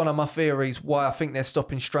think that's one of my theories why I think they're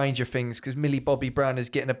stopping Stranger Things, because Millie Bobby Brown is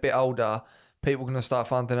getting a bit older. People are going to start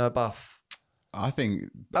finding her buff. I think.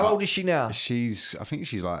 How old is she now? I think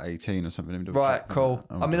she's like 18 or something. Let me double Right, check. cool.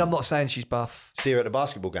 Oh, I mean, I'm not saying she's buff. See her at the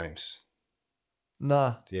basketball games.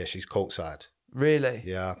 Nah, Yeah, she's courtside. really.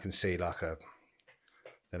 Yeah, I can see like a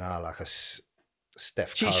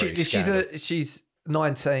Steph Curry. She's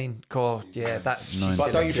 19. God, yeah, that's. she's 19.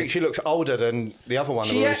 But don't you silly. think she looks older than the other one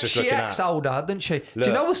that we She was acts, just she looking acts at? older, doesn't she? Do Look,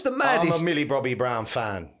 you know what's the I'm maddest? a Millie Bobby Brown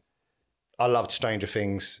fan. I loved Stranger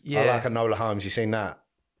Things. I Yeah. like Enola Holmes. You seen that?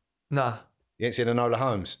 Nah. You ain't seen Enola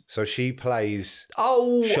Holmes? So she plays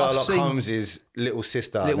Oh, I've Sherlock seen. Holmes's little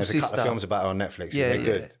sister. Little and there's a couple sister. of films about her on Netflix. Yeah, Yeah, they're yeah.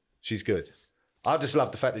 good. She's good. I just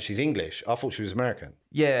love the fact that she's English. I thought she was American.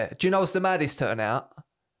 Yeah. Do you know what's the maddest turnout?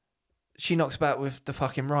 She knocks about with the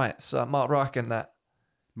fucking rights. Mark Reich and that.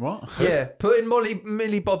 What? Yeah. Putting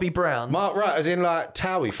Millie Bobby Brown. Mark Wright, as in like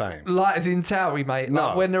Towie fame. Like as in Towie, mate. Like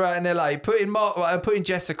No. when they're out in LA. Putting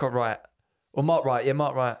Jessica Wright. Or Mark Wright. Yeah,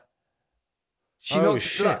 Mark Wright. She Oh, knocks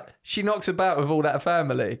shit. look, she knocks about with all that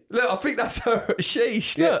family. Look, I think that's her.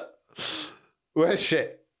 Sheesh. Yeah. Look. Where's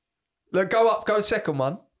shit? Look, go second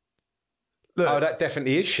one. Look. Oh, that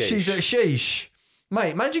definitely is sheesh. She's at sheesh.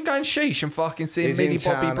 Mate, imagine going sheesh and fucking seeing Is Millie in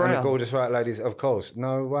town Bobby and the Brown. gorgeous white ladies, of course.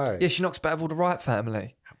 No way. Yeah, she knocks about with all the right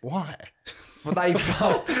family. Why? But they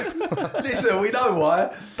listen, we know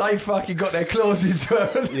why. They fucking got their claws into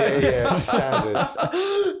her. Yeah,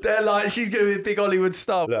 standard. They're like, she's going to be a big Hollywood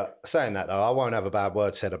star. Look, saying that though, I won't have a bad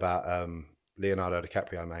word said about Leonardo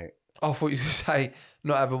DiCaprio, mate. I thought you were going to say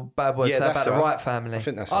not have a bad word Yeah, to say that's about the all right. Wright family. I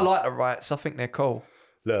think that's I all like the Wrights. I think they're cool.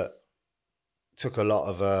 Look, took a lot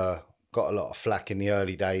of got a lot of flack in the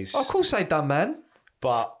early days. Oh, of course they done, man.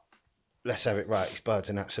 But let's have it right. His bird's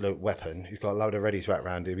an absolute weapon. He's got a load of readies wrapped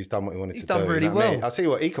around him. He's done what he wanted He's to done do. really You know what I well. mean? I'll tell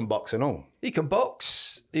you what, he can box and all. He can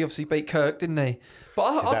box. He obviously beat Kirk, didn't he? But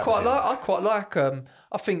I That was quite it. like. I quite like.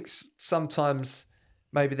 I think sometimes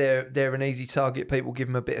maybe they're an easy target. People give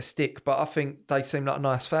them a bit of stick, but I think they seem like a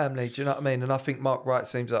nice family. Do you know what I mean? And I think Mark Wright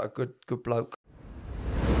seems like a good bloke.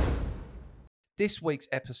 This week's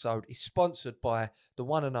episode is sponsored by the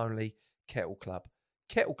one and only Kettle Club.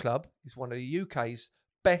 Kettle Club is one of the UK's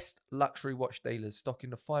best luxury watch dealers, stocking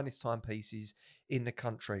the finest timepieces in the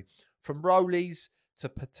country. From Rollies to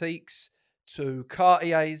Petites to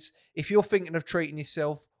Cartiers. If you're thinking of treating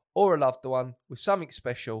yourself or a loved one with something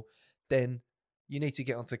special, then you need to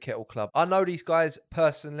get onto Kettle Club. I know these guys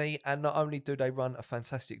personally, and not only do they run a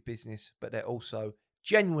fantastic business, but they're also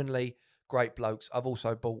genuinely great blokes. I've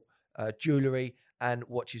also bought jewellery and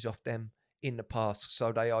watches off them in the past,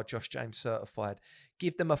 so they are Josh James certified.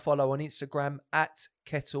 Give them a follow on Instagram at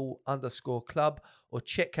kettle_club, or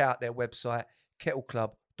check out their website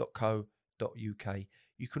kettleclub.co.uk.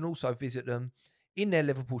 You can also visit them in their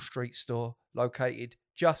Liverpool Street store, located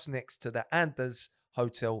just next to the Anders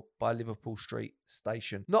Hotel by Liverpool Street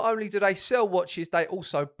Station. Not only do they sell watches, they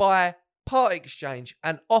also buy, part exchange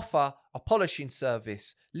and offer a polishing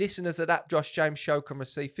service. Listeners of That Josh James Show can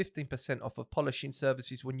receive 15% off of polishing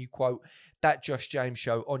services when you quote That Josh James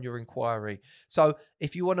Show on your inquiry. So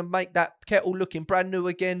if you want to make that kettle looking brand new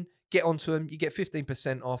again, get onto them. You get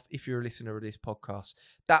 15% off if you're a listener of this podcast.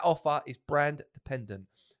 That offer is brand dependent.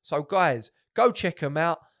 So guys, go check them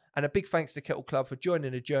out. And a big thanks to Kettle Club for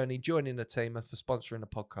joining the journey, joining the team, and for sponsoring the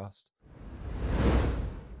podcast.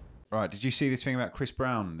 Right, did you see this thing about Chris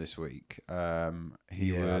Brown this week? He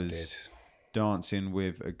Yeah, I was did. dancing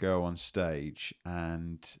with a girl on stage,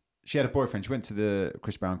 and she had a boyfriend. She went to the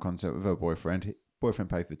Chris Brown concert with her boyfriend. Boyfriend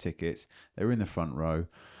paid for the tickets. They were in the front row.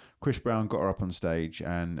 Chris Brown got her up on stage,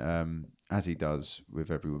 and as he does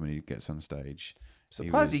with every woman he gets on stage,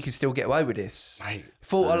 Surprised he can still get away with this. Mate,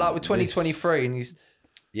 Thought like with 2023 and he's...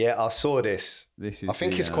 yeah, I saw this. This is I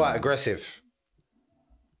think it's quite aggressive.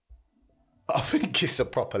 I think it's a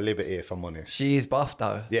proper liberty, if I'm honest. She is buff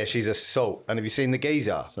though. Yeah, she's a salt. And have you seen the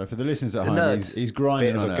geezer? So for the listeners at The home, nerd. he's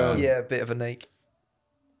grinding Bit of on a her. gun. Yeah, a bit of a neek.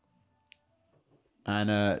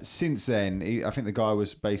 And since then, I think the guy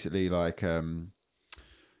was basically like,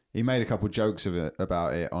 he made a couple jokes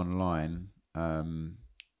about it online. And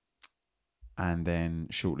then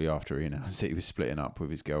shortly after, he announced that he was splitting up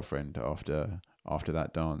with his girlfriend after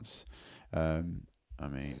that dance. I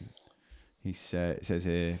mean, it says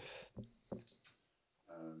here.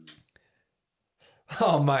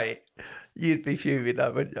 Oh mate, you'd be fuming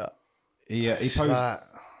though, wouldn't you? He It's posted. like-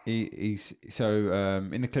 He's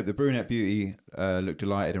in the clip, the brunette beauty looked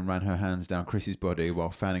delighted and ran her hands down Chris's body while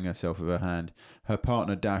fanning herself with her hand. Her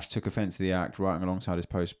partner Dash took offence to the act, writing alongside his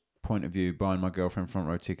post, "Point of view, buying my girlfriend front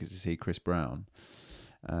row tickets to see Chris Brown."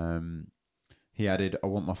 He added, "I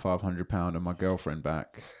want my £500 and my girlfriend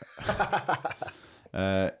back."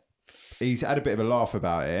 He's had a bit of a laugh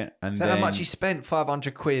about it, and Is that then how much he spent?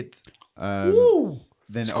 500 quid. then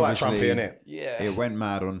It's quite obviously Trumpy, isn't it? Yeah. it went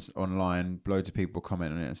mad online. Loads of people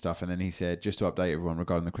commenting on it and stuff. And then he said, just to update everyone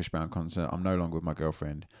regarding the Chris Brown concert, "I'm no longer with my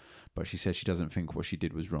girlfriend, but she says she doesn't think what she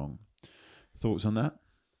did was wrong." Thoughts on that?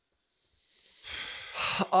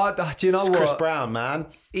 Do you know It's what? Chris Brown, man.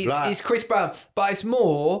 It's Chris Brown, but it's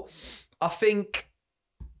more. I think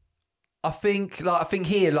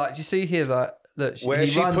here, like, do you see here, like, look, Where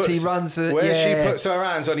he runs. Where she puts her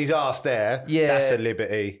hands on his ass there, Yeah. that's a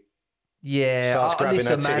liberty. Yeah, Starts grabbing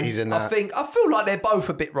listen, her man, titties and that. I feel like they're both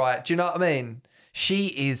a bit right. Do you know what I mean? She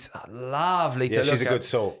is lovely to Yeah, look she's a at. good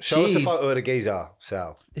sort. Show us a She's- photo of the geezer,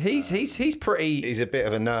 Sal. He's pretty. He's a bit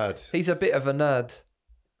of a nerd. He's a bit of a nerd.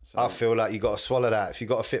 I feel like you got to swallow that. If you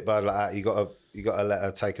got a fit bird like that, you got to let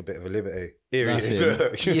her take a bit of a liberty. Here he That's is. him.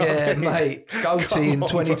 Look, you know what Yeah, I mean? mate. Goatee in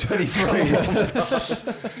Come on,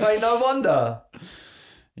 2023. Mate, no wonder.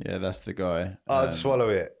 Yeah, that's the guy. I'd swallow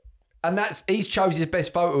it. And he's chose his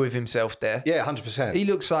best photo of himself there. Yeah, 100%. He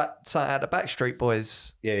looks like something out of the Backstreet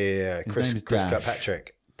Boys. Yeah. Chris name's Dash.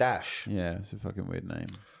 Kirkpatrick. Dash. Yeah, it's a fucking weird name.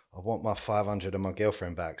 I want my 500 and my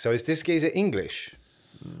girlfriend back. So is this geezer English?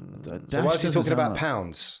 So Dash why is he doesn't talking sound about like-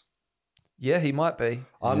 pounds? Yeah, he might be.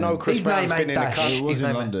 I know Chris His Brown's name been ain't in the Dash. country. He was His in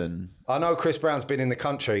name- London. I know Chris Brown's been in the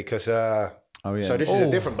country because Oh yeah. So this is a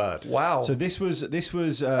different bird. Wow. So this was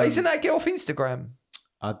Isn't that girl off Instagram?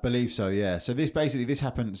 I believe so, yeah. So this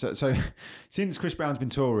happened. So since Chris Brown's been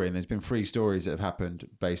touring, there's been 3 stories that have happened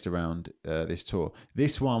based around this tour.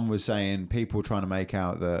 This one was saying people trying to make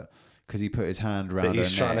out that because he put his hand around her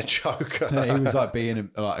He's trying neck, to choke her. that he was like being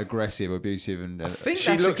like aggressive, abusive, and I think She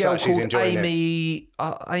that's a looks girl like she's called enjoying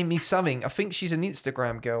Amy something. I think she's an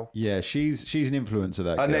Instagram girl. yeah, she's an influencer.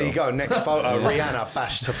 That And girl. there you go. Next photo, Rihanna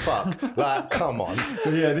bashed to fuck. Like, come on. So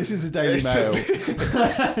yeah, this is a Daily Mail,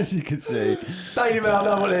 as you can see. Daily Mail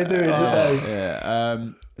know what they're doing today. Yeah.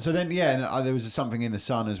 So then, and there was something in the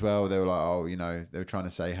Sun as well. They were like, they were trying to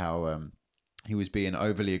say how he was being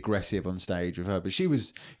overly aggressive on stage with her, but she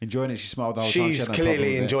was enjoying it. She smiled the whole time. She She's had no problem clearly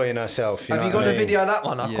with it. enjoying herself. Have you got a video of that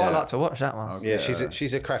one? I'd Yeah. quite like to watch that one. Yeah,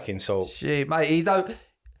 she's a cracking soul. Shit, mate. He don't.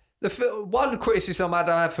 One criticism I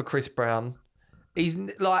don't have for Chris Brown, he's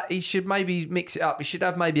like he should maybe mix it up. He should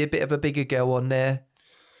have maybe a bit of a bigger girl on there.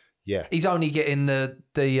 Yeah. He's only getting the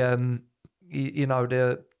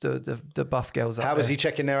buff girls up How was there. he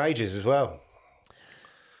checking their ages as well?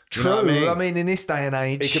 True. You know what I mean, in this day and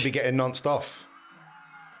age, he could be getting nonced off.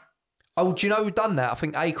 Oh, do you know who done that? I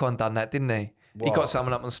think Akon done that, didn't he? He What? got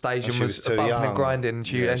someone up on stage and she was was too above young. and grinding, and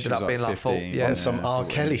she Yeah, ended she was up like being like 15. yeah, On some R.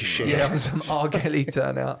 Kelly shit. yeah, on some R. Kelly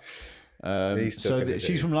turnout. He's still So gonna do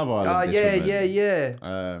she's it. from Love Island. Oh, this yeah, woman.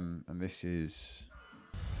 yeah. And this is.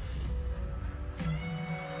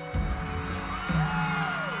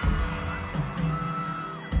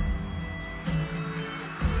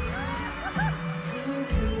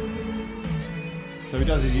 So he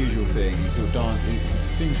does his usual thing. He sort of he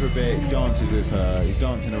sings for a bit, he dances with her, he's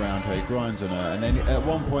dancing around her, he grinds on her, and then at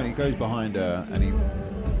one point he goes behind her and he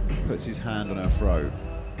puts his hand on her throat.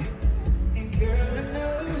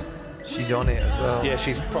 She's on it as well. Yeah,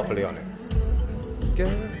 she's properly on it.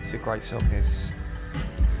 It's a great song, this.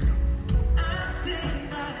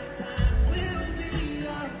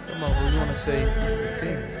 Come on, we want to see the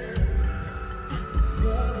things.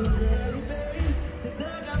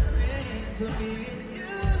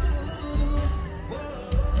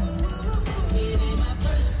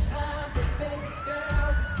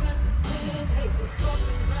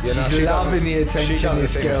 Yeah, no, She's she loving doesn't- the attention, She doesn't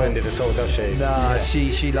this seem girl. offended at all, does she? Nah,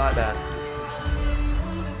 she like that.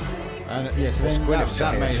 And so then Gwyneth that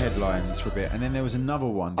saying? made headlines for a bit. And then there was another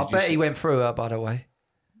one. I Did you bet see- he went through her, by the way.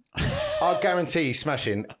 I guarantee he's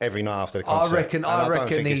smashing every night after the I concert. reckon. And I don't reckon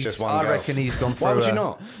think it's he's. just one I girl. reckon he's gone through. Why would you her.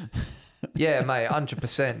 not? Yeah, mate,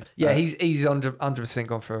 100%. Yeah, he's 100%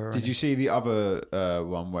 gone through her. Did you see the other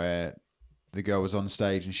one where the girl was on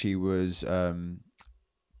stage and she was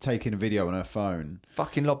taking a video on her phone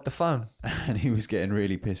fucking lobbed the phone? and he was getting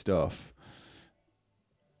really pissed off?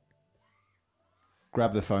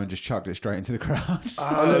 Grabbed the phone, just chucked it straight into the crowd.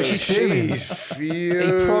 Oh, look, she's fuming. She's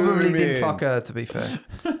fuming. He probably didn't fuck her, to be fair.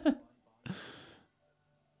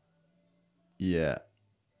 Yeah.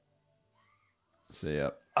 See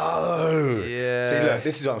ya. Oh. Yeah. See, look,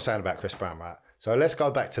 this is what I'm saying about Chris Brown, right? So let's go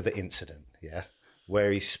back to the incident, yeah,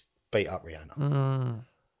 where he beat up Rihanna.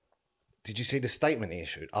 Did you see the statement he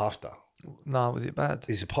issued after? No, was it bad?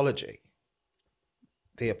 His apology.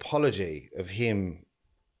 The apology of him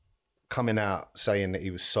coming out saying that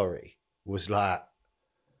he was sorry was like,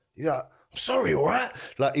 yeah, I'm sorry, all right?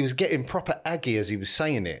 Like, he was getting proper aggy as he was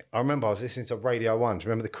saying it. I remember I was listening to Radio 1. Do you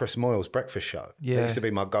remember the Chris Moyles breakfast show? Yeah. It used to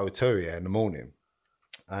be my go-to, yeah, in the morning.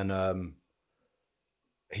 And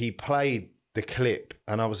he played the clip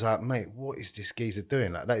and I was like, mate, what is this geezer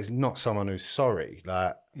doing? Like, that is not someone who's sorry.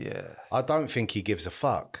 Like, Yeah. I don't think he gives a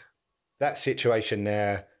fuck. That situation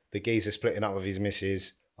there, the geezer splitting up with his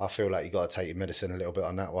missus, I feel like you got to take your medicine a little bit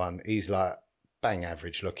on that one. He's like bang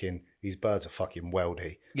average looking. His birds are fucking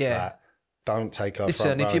weldy. Yeah. Like, don't take her Listen,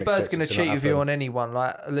 front row if your and bird's expect going it to not cheat with you happen. on anyone,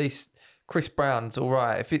 like, at least Chris Brown's all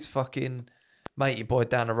right. If it's fucking matey boy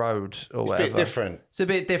down the road or It's a whatever. bit different. It's a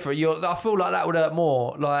bit different. I feel like that would hurt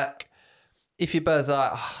more. Like, if your bird's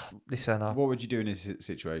like, listen, What would you do in this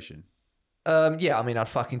situation? yeah, I mean, I'd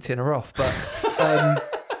fucking tin her off, but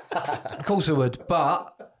of course I would.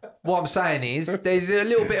 But what I'm saying is, there's a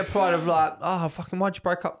little bit of pride of like, oh, fucking, why'd you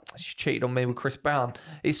break up? She cheated on me with Chris Brown.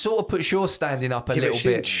 It sort of puts your standing up a Yeah, but little she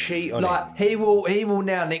didn't bit. cheat on like him. he will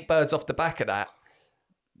now nick birds off the back of that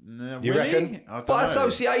No, You reckon? I don't by know.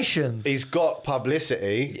 association. He's got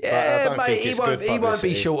publicity, but I Yeah, don't mate, think he it's good won't. publicity. He won't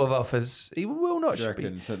be short of offers. He will not. Do you be.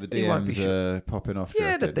 reckon? So the he won't be DMs are popping off. do you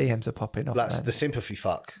Yeah, the reckon? DMs are popping off. That's man. the sympathy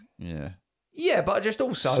fuck. Yeah. Yeah, but just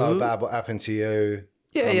also So bad what happened to you.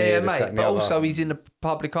 Yeah, I'm yeah, here, yeah, this, that, mate. and the But other. also, he's in the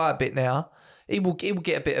public eye a bit now. He will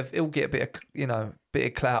get a bit of bit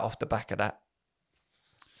of clout off the back of that.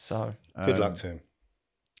 So Good luck to him.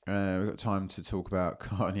 We've got time to talk about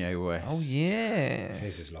Kanye West. Oh yeah.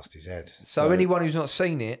 His has lost his head. So anyone who's not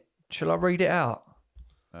seen it, shall I read it out?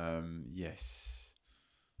 Yes.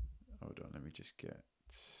 Hold on, let me just get.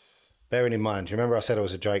 Bearing in mind, do you remember I said I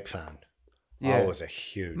was a Drake fan? Yeah. I was a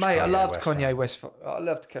huge Mate, I loved West Kanye fan. West. I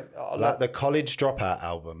loved Like the College Dropout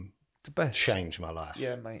album the best. changed my life.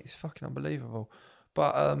 Yeah, mate, it's fucking unbelievable.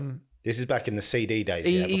 But This is back in the CD days.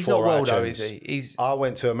 he's before not well though, iTunes. is he? He's I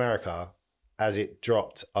went to America as it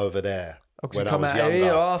dropped over there when I come was out younger.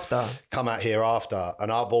 here after. Come out here after,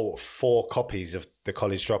 and I bought 4 copies of the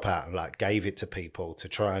College Dropout and like gave it to people to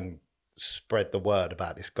try and spread the word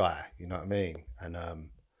about this guy. You know what I mean? And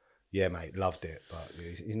yeah, mate, loved it, but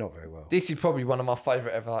he's not very well. This is probably one of my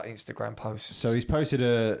favourite ever Instagram posts. So he's posted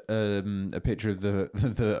a picture of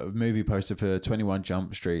the movie poster for 21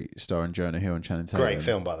 Jump Street starring Jonah Hill and Channing Tatum. Great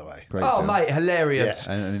film, by the way. Great Oh, film. mate, hilarious.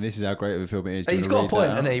 And this is how great of a film it is. Do you He's wanna got a read that point,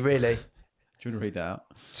 out? hasn't he, really? Do you want to read that out?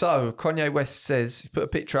 So, Kanye West says, he put a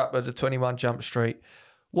picture up of the 21 Jump Street.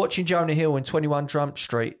 Watching Jonah Hill in 21 Jump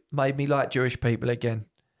Street made me like Jewish people again.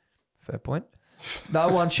 Fair point. No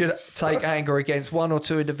one should take anger against one or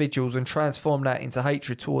two individuals and transform that into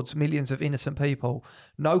hatred towards millions of innocent people.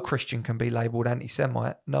 No Christian can be labelled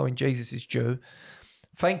anti-Semite, knowing Jesus is Jew.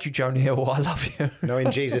 Thank you, Jonah Hill. I love you. Knowing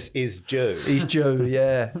Jesus is Jew. He's Jew,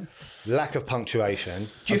 yeah. Lack of punctuation.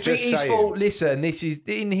 Do you I'm think just he's saying, thought, listen, this is,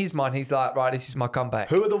 in his mind, he's like, right, this is my comeback.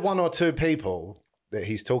 who are the 1 or 2 people that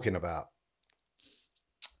he's talking about?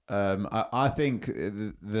 I think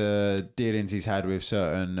the dealings he's had with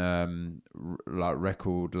certain like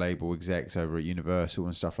record label execs over at Universal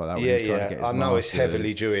and stuff like that. when Yeah, he's trying to get his I know it's masters.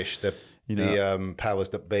 heavily Jewish, the powers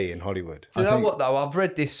that be in Hollywood. Do you I know think- what, though? I've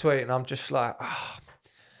read this tweet and I'm just like,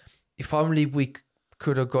 if only we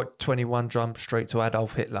could have got 21 Jump Street to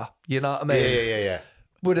Adolf Hitler. You know what I mean? Yeah.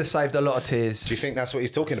 Would have saved a lot of tears. Do you think that's what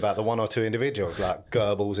he's talking about? The 1 or 2 individuals like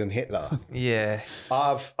Goebbels and Hitler? Yeah.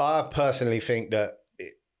 I personally think that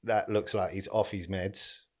that looks like he's off his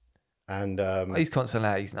meds, and He's constantly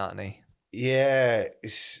out, he's not, isn't he? yeah,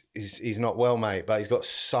 he's not well, mate. But he's got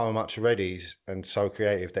so much readies and so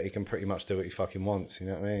creative that he can pretty much do what he fucking wants. You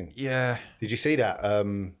know what I mean? Yeah. Did you see that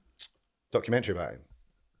documentary about him?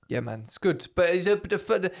 Yeah, man, it's good. But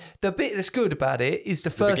the bit that's good about it is the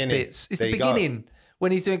first beginning. bits. It's There the you go. beginning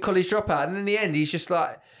when he's doing College Dropout, and in the end, he's just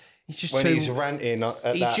like, When too. he's ranting at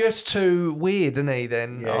He's that. just too weird, isn't he?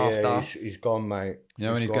 Then after. He's gone, mate. You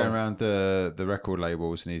know, when he's gone. going around the record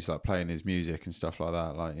labels and he's like playing his music and stuff like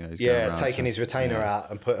that, like, you know, he's going around taking his retainer yeah. out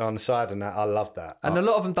and putting it on the side and that. I love that. And a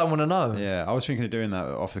lot of them don't want to know. Yeah, I was thinking of doing that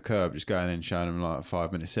off the curb, just going in and showing them like a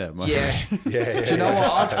 5-minute set. Yeah. Yeah. Do you know what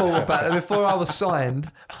I'd thought about it before I was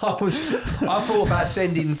signed? I thought about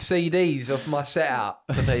sending CDs of my set out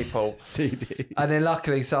to people, CDs. and then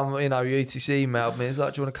luckily some UTC emailed me. It's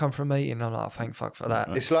like, "Do you want to come for a meeting?" I'm like, "Thank fuck for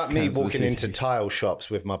that." It's like me Cancel the walking into CDs. tile shops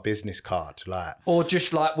with my business card, like Or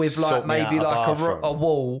just like with like Sort me maybe out a like bathroom. a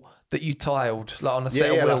wall that you tiled like on a set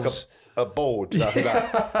of like wheels. a board.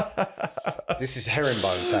 Like, this is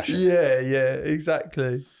herringbone fashion. Yeah,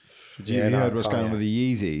 exactly. Have you heard what's going on with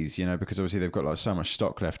the Yeezys? You know, because obviously they've got like so much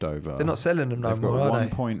stock left over. They're not selling them no They've more, got are they?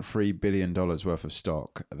 $1.3 billion worth of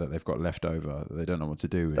stock that they've got left over that they don't know what to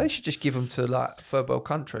do with. They should just give them to like third world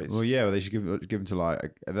countries. Well, yeah, they should give them to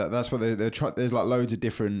like that's what they're trying. There's like loads of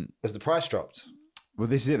different. Has the price dropped? Well,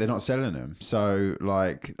 this is it. They're not selling them. So,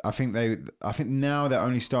 like, I think now they're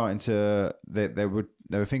only starting to. They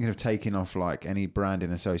were thinking of taking off like any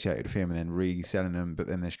branding associated with him and then reselling them. But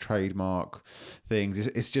then there's trademark things.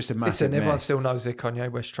 It's just a massive Listen, everyone mess. still knows they're Kanye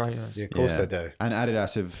West trainers. Yeah, of course Yeah. they do. And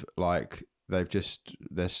Adidas have like they've just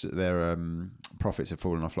their profits have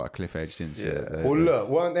fallen off like a cliff edge since. Well, look,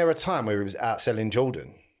 weren't there a time where he was outselling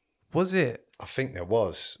Jordan? Was it? I think there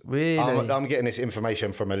was. Really? I'm getting this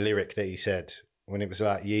information from a lyric that he said when it was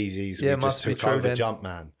like Yeezys. Yeah, we must just be took true over then.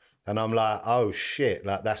 Jumpman. And I'm like, oh shit,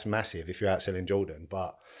 like that's massive if you're outselling Jordan.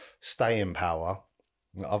 But staying power,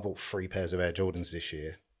 I've bought 3 pairs of Air Jordans this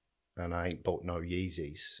year and I ain't bought no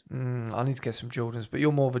Yeezys. I need to get some Jordans, but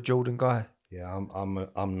you're more of a Jordan guy. Yeah,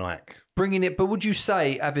 I'm Nike. Bringing it, but would you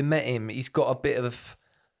say, having met him, he's got a bit of,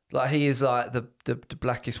 like, he is like the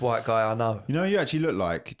blackest white guy I know. You know, you actually look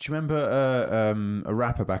like. Do you remember a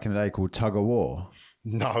rapper back in the day called Tug of War?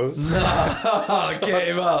 No. Get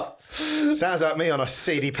him up. Sounds like me on a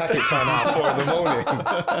CD packet time at 4 in the morning.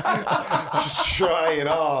 Just trying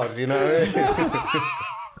hard, you know.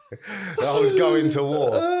 I was going to war.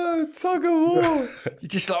 Tug of war. You're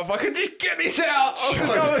just like, if I could just get this out, I could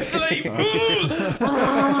go to sleep. And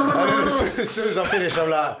then as soon as I finish, I'm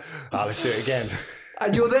like, let's do it again.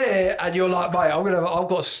 And you're there, and you're like, mate, I've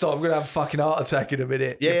got to stop. I'm gonna have a fucking heart attack in a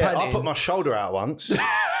minute. You're Yeah, I panting. put my shoulder out once.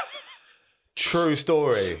 True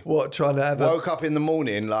story. What, trying to have Woke up in the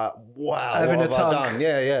morning like, wow, Having what a have I tug. done?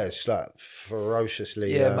 Yeah, it's like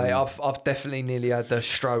ferociously. Yeah, mate, I've definitely nearly had the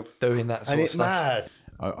stroke doing that sort and of it's stuff. mad.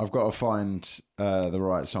 I've got to find the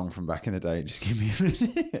right song from back in the day. Just give me a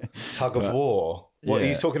minute. Tug of war. What are yeah.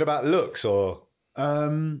 you talking about? Looks or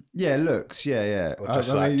Yeah, looks. Yeah. or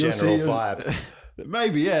just like general vibe?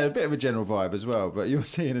 Maybe, yeah, a bit of a general vibe as well. But you'll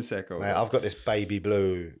see in a second. Mate, I've got this baby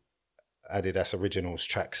blue Adidas Originals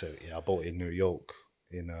tracksuit. Yeah, I bought it in New York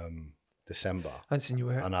in December. I haven't seen you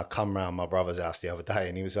wear it. And I come round my brother's house the other day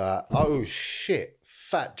and he was like, oh shit,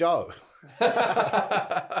 Fat Joe.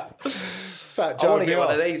 Fat Joe. I want to get me one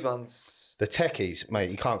off. of these ones. The techies, mate,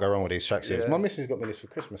 you can't go wrong with these tracksuits. Yeah. My missus got me this for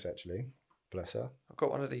Christmas, actually. Bless her. I've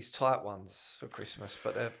got one of these tight ones for Christmas,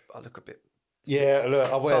 but I look a bit... Yeah, look,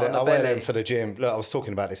 I Tight wear on them. the I wear belly. them for the gym. Look, I was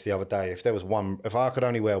talking about this the other day. If I could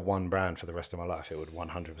only wear one brand for the rest of my life, it would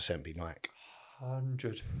 100% be Nike.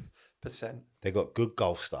 100%. They got good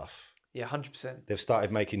golf stuff. Yeah, 100%. They've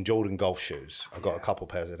started making Jordan golf shoes. I got a couple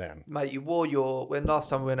pairs of them. Mate, you wore when last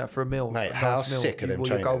time we went out for a meal. Mate, a how nice meal, sick are you them wore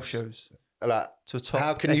your golf trainers? shoes Like, to a top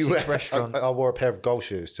how can you Essex wear? restaurant. I wore a pair of golf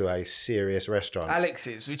shoes to a serious restaurant,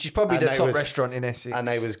 Alex's, which is probably And the they top was- restaurant in Essex. and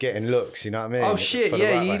they was getting looks. You know what I mean? Oh shit! For the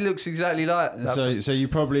Yeah, right he way. looks exactly like that. So you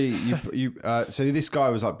probably so this guy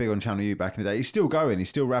was like big on Channel U back in the day. He's still going. He's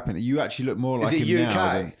still rapping. You actually look more like it him UK?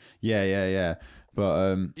 now. Yeah.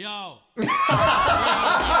 But Yo. Mate,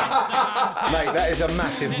 that is a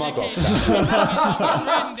massive mug off.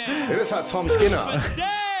 It looks like Tom Skinner.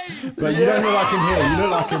 but you don't look like him here. You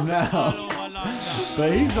look like him now.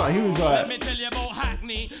 But he was like. Let me tell you about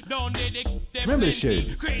Hackney. Down there, Remember this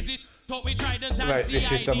tune? Crazy. Thought we tried and Mate,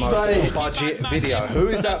 this is the most Mate. budget video. Who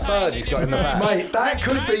is that bird he's got in the back? Mate, that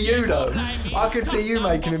could be you though. I could see you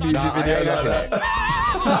making a music Nah, I video ain't like having that.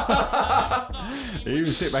 it. He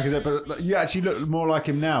was sit back in there, but like, you actually look more like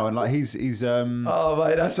him now, and like he's Oh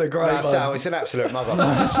mate, that's a great Nah, one. Sal, it's an absolute mug off.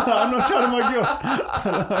 I'm not trying to mug you up.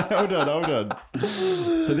 Hold on.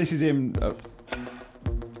 So this is him.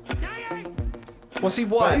 Was he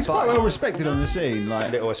But white? he's quite well respected on the scene.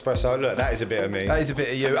 Like, Little espresso. Look, that is a bit of me. That is a bit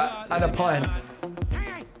of you. And a pint.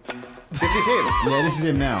 This is him. yeah, this is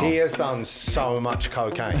him now. He has done so much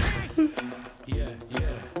cocaine. Yeah.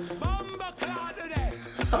 Bumba cloud today.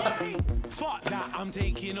 Fuck that, I'm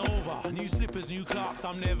taking over. New slippers, new clocks,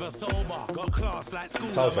 I'm never sober. Got class like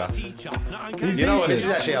school, Told I'm a ya. teacher. Nothing He's can You know what? decent. This is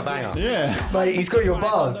actually a banger. Yeah. Mate, he's got your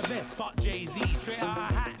bars. Fuck Jay-Z, straight out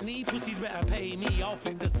of Hackney. Pussies better pay me. I'll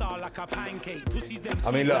flip the star like a pancake. Pussies them.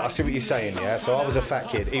 I mean, look, I see what you're saying, yeah? So I was a fat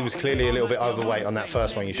kid. He was clearly a little bit overweight on that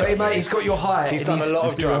first one you showed But me. mate, he's got your height. He's and done a lot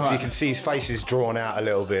of got your drugs. height. You can see his face is drawn out a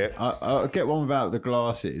little bit. I'll get one without the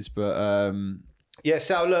glasses, but Yeah,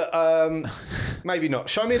 Sal, look, maybe not.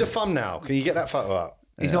 Show me the thumbnail. Can you get that photo up?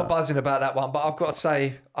 He's not buzzing about that one, but I've got to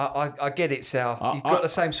say, I get it, Sal. He's got the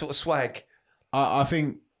same sort of swag. I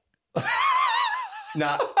think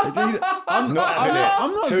Nah, I'm not having it.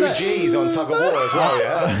 I'm not 2 saying- G's on tug of war as well,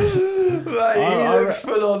 yeah? Mate, he I looks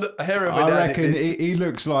full on heroin. I addict, reckon this. he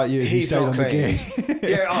looks like you if he He's stayed not on the clean. gig.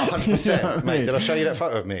 Yeah, oh, 100%. You know what I Mate, mean? did I show you that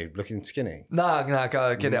photo of me looking skinny? No,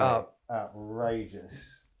 go get it up. Outrageous.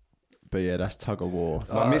 But yeah, that's tug of war.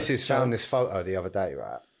 My missus found this photo the other day,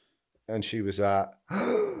 right? And she was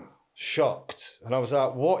shocked. And I was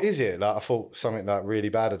like, what is it? Like, I thought something like really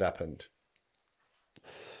bad had happened.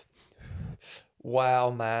 Wow,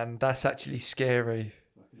 man, that's actually scary.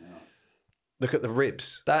 Look at the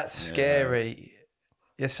ribs. That's scary.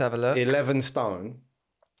 Let's have a look. 11 stone.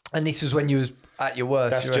 And this was when you was at your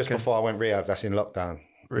worst. That's you just reckon? before I went rehab. That's in lockdown.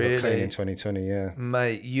 We got Really? clean in 2020, yeah.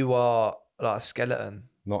 Mate, you are like a skeleton.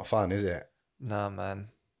 Not fun, is it? Nah, man.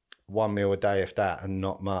 1 meal a day, if that, and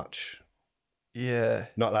not much. Yeah.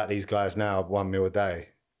 Not like these guys now, 1 meal a day.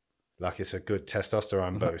 Like it's a good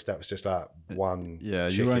testosterone boost. That was just like one. Yeah,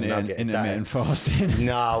 you chicken weren't nugget a intermittent day. fasting.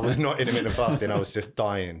 No, I was not intermittent fasting. I was just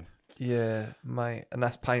dying. Yeah, mate. And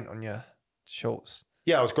that's paint on your shorts.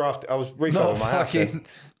 Yeah, I was grafting. I was Not refurbing my house. then. fucking,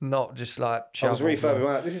 not just like I was shovel. refurbing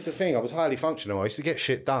my house. This is the thing. I was highly functional. I used to get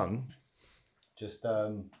shit done. Just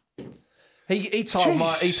He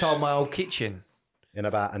tiled my old kitchen. in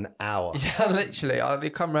about an hour. Yeah, literally. He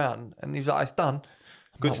come round and he's like, it's done.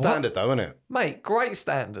 Good like, standard though, isn't it? Mate, great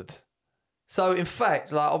standard. So in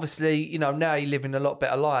fact, like obviously, you know, now you're living a lot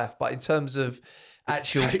better life, but in terms of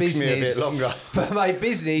actual Takes business, me a bit longer. But mate,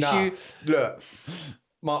 business, Nah, you look,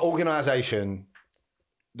 my organisation,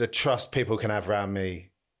 the trust people can have around me,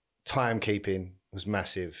 timekeeping was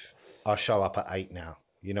massive. I show up at 8 now.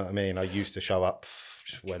 You know what I mean? I used to show up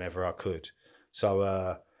whenever I could.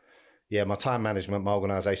 So, yeah, my time management, my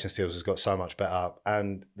organisation skills has got so much better,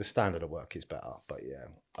 and the standard of work is better. But yeah,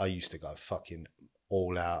 I used to go fucking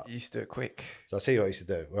all out. You used to do it quick. So I see what I used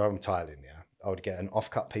to do. Where I'm tiling, yeah, I would get an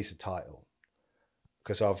off-cut piece of title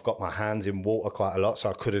because I've got my hands in water quite a lot, so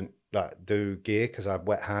I couldn't like do gear because I have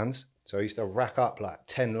wet hands. So I used to rack up like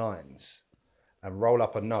 10 lines and roll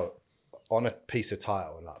up a note on a piece of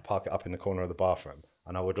title and like park it up in the corner of the bathroom.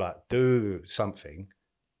 And I would like do something,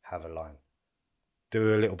 have a line,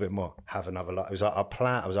 do a little bit more, have another line. It was like a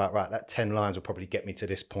plan. I was like, right, that 10 lines will probably get me to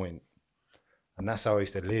this point. And that's how I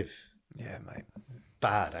used to live. Yeah, mate.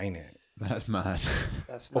 Bad, ain't it? That's mad.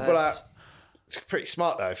 That's Well, mad. but like, it's pretty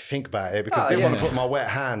smart though if you think about it, because I didn't want to put my wet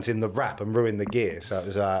hands in the wrap and ruin the gear. So it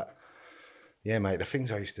was like, yeah, mate, the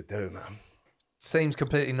things I used to do, man. Seems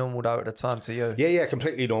completely normal though at the time to you. Yeah,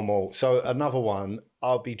 completely normal. So another one,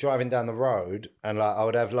 I'll be driving down the road and like I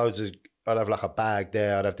would have I'd have like a bag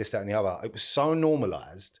there, I'd have this, that and the other. It was so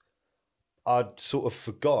normalised, I'd sort of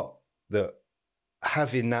forgot that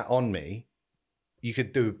having that on me, you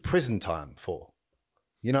could do prison time for.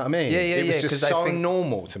 You know what I mean? Yeah, It was just so think,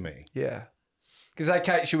 normal to me. Yeah. Because they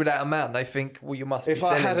catch you with that amount, they think, well, you must be If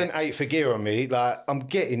I selling had it. an 8 for gear on me, like I'm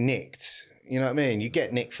getting nicked. You know what I mean? You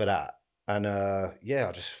get nicked for that. And yeah,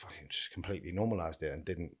 I just completely normalised it and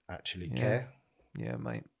didn't actually care. Yeah,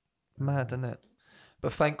 mate. Mad, isn't it?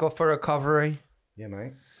 But thank God for recovery. Yeah,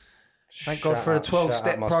 mate. Thank God for a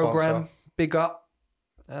 12-step program. Big up.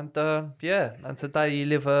 And yeah, and today you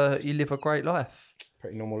live a great life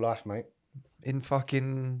Pretty normal life, mate. in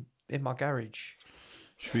my garage.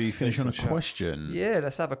 Should we finish on a question? Yeah,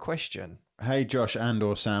 let's have a question. Hey, Josh and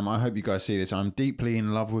or Sam, I hope you guys see this. I'm deeply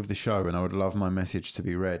in love with the show and I would love my message to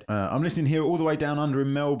be read. I'm listening here all the way down under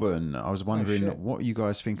in Melbourne. I was wondering what you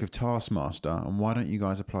guys think of Taskmaster and why don't you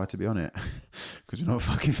guys apply to be on it? Because we're not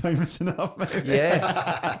fucking famous enough, maybe.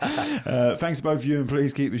 Yeah. Thanks to both of you and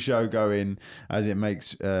please keep the show going as it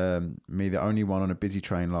makes me the only one on a busy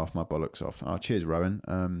train laugh my bollocks off. Oh, cheers,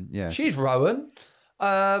 Rowan. Yeah. She's Rowan.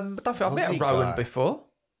 I don't think I've met a Aussie Rowan guy. before.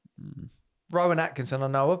 Rowan Atkinson I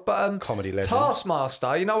know of, but Comedy legend.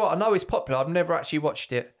 Taskmaster, you know what? I know it's popular. I've never actually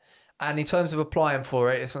watched it. And in terms of applying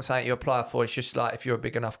for it, it's not something you apply for. It's just like if you're a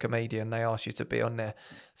big enough comedian, they ask you to be on there.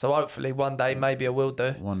 So hopefully one day, maybe I will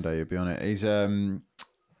do. One day you'll be on it. He's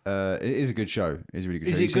it is a good show. It's a really good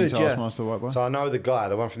Is show. it You seen good? Yeah. Taskmaster, Whiteboy? So I know the guy,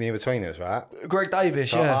 the one from the In-Betweeners, right? Greg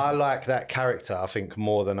Davis, So yeah. I like that character, I think,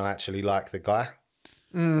 more than I actually like the guy.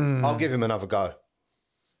 I'll give him another go.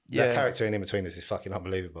 That character in In-Betweeners is fucking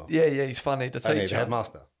unbelievable. Yeah, he's funny. The Ain't he, teacher. the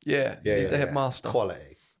headmaster. Yeah, he's the headmaster.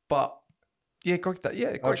 Quality. But yeah, Greg.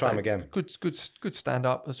 I'll try him again. Good stand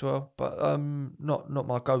up as well. But not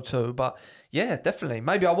my go to. But yeah, definitely.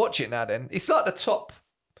 Maybe I'll watch it now. Then it's like the top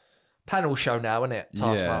panel show now, isn't it?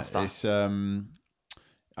 Taskmaster. Yeah, it's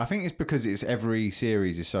I think it's because it's every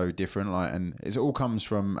series is so different. Like, and it all comes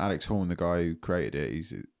from Alex Horn, the guy who created it. He's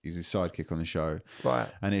his sidekick on the show, Right.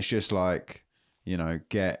 and it's just like,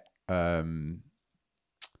 get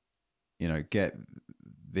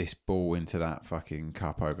this ball into that fucking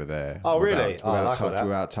cup over there. Oh, really?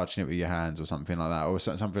 Without touching it with your hands or something like that, or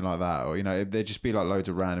something like that, or there'd just be like loads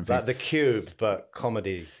of random things. Like The Cube, but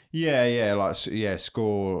comedy.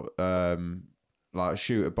 Score, like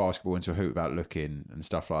shoot a basketball into a hoop without looking and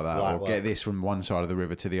stuff like that, Right, or get this from one side of the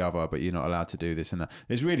river to the other, but you're not allowed to do this and that.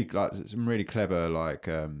 There's really like some really clever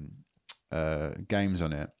games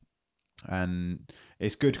on it. And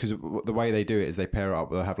it's good because the way they do it is they pair it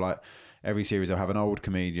up. They'll have like every series. They'll have an old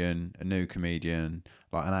comedian, a new comedian,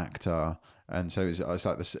 like an actor, and so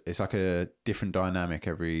it's like a different dynamic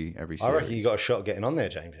every series. I reckon you got a shot at getting on there,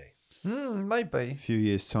 Jamesy. Maybe. A few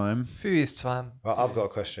years time. A few years' time. Right, I've got a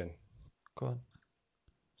question. Go on.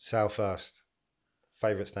 Sal first.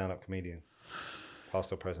 Favourite stand-up comedian,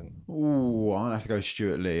 past or present? Ooh, I'm gonna have to go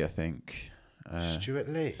Stuart Lee. I think. Stuart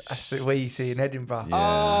Lee. That's what we see in Edinburgh.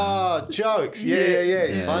 Oh, jokes. Yeah.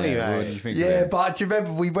 It's funny, What man. do you think? Yeah, of him? but do you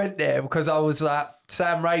remember we went there because I was like,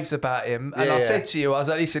 Sam raves about him, and I said to you, I was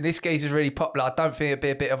like, listen, this geezer's really popular. I don't think it'd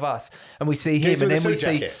be a bit of us. And we see him, Geezer and with then the we suit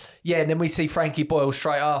see, jacket. and then we see Frankie Boyle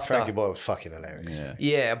straight after. Frankie Boyle was fucking hilarious.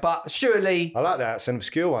 Yeah, but surely I like that. It's an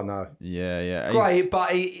obscure one, though. Yeah. great,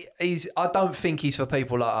 but he's. I don't think he's for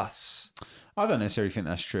people like us. I don't necessarily think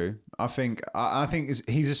that's true. I think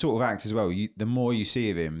he's a sort of act as well. The more you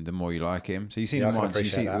see of him, the more you like him. So you see him I can once, you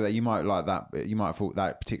see appreciate that. that you might like that. You might have thought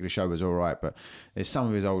that particular show was all right, but there's some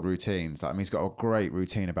of his old routines. Like, I mean, he's got a great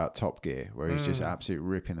routine about Top Gear where he's just absolutely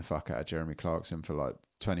ripping the fuck out of Jeremy Clarkson for like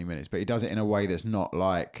 20 minutes, but he does it in a way that's not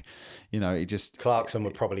like, he just Clarkson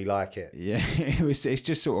would probably like it. yeah. It's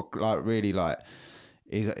just sort of like really like.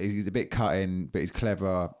 He's a bit cutting, but he's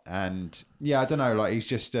clever, and yeah, I don't know. Like, he's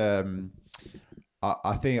just.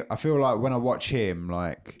 I feel like when I watch him,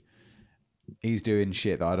 like he's doing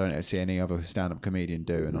shit that I don't ever see any other stand-up comedian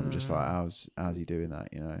do, and I'm just like, how's he doing that?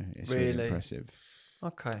 You know, it's really impressive.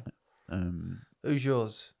 Okay. Who's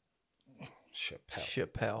yours?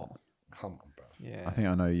 Chappelle. Come on, bro. Yeah. I think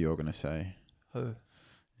I know who you're gonna say. Who?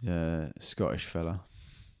 He's a Scottish fella.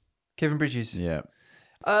 Kevin Bridges. Yeah.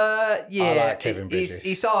 Yeah. I like Kevin Bridges.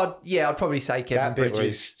 It's hard. Yeah, I'd probably say Kevin That bit Bridges. where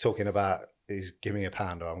he's talking about, he's give me a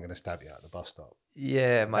pound or I'm going to stab you at the bus stop.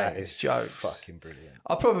 Yeah, mate. That It's is jokes. fucking brilliant.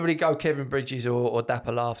 I'll probably go Kevin Bridges or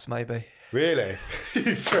Dapper Laughs, maybe. Really?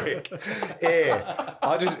 You freak. Yeah.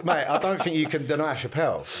 I don't think you can deny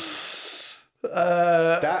Chappelle.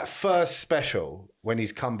 That first special, when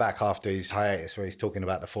he's come back after his hiatus, where he's talking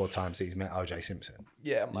about the 4 times he's met O.J. Simpson.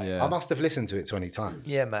 Yeah, mate. Yeah. I must have listened to it 20 times.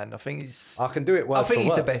 Yeah, man. I think he's. I can do it well. I think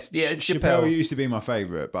he's the best. Yeah, Chappelle Chappelle. used to be my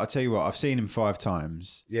favourite, but I tell you what, I've seen him 5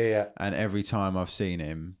 times, Yeah. and every time I've seen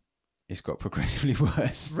him, it's got progressively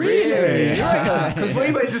worse. Really? Because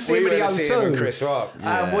we went to see him in the went to see him with O2. Chris Rock.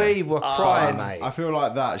 And we were crying. Mate. I feel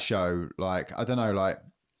like that show, like, I don't know, like,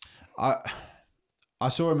 I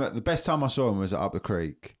saw him the best time I saw him was at Up the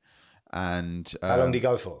Creek, and How long did he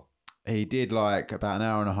go for? he did like about an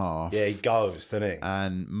hour and a half. Yeah, he goes, doesn't he?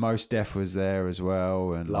 And Mos Def was there as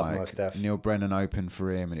well, and Love like Mos Def. Neil Brennan opened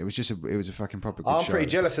for him, and it was just it was a fucking proper good I'm show. pretty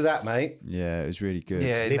jealous of that, mate. Yeah, it was really good.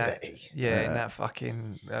 Yeah, in that, Liberty. in that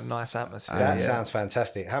fucking nice atmosphere. That yeah. sounds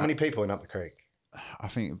fantastic. How many people in Up the Creek? I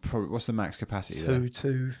think probably what's the max capacity there?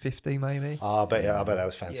 250 maybe. Oh, I bet that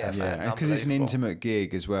was fantastic. man. Yeah, because it's an Unbelievable. intimate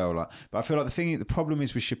gig as well. Like, but I feel like the problem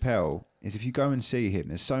is with Chappelle is if you go and see him,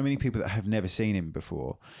 there's so many people that have never seen him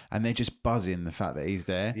before, and they're just buzzing the fact that he's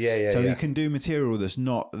there. Yeah, So yeah. you can do material that's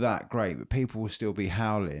not that great, but people will still be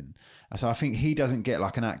howling. And so I think he doesn't get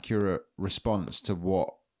like an accurate response to what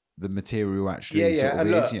the material actually sort of and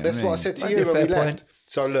is. look, You know that's what I what I mean? said to Maybe you a when we fair left. point.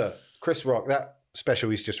 So look, Chris Rock, that special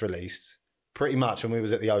he's just released, pretty much when we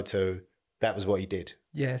was at the O2, that was what he did.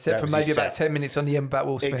 Yeah, except That for was maybe his about set. 10 minutes on the end about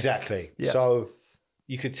Will Smith. Exactly. Yeah. So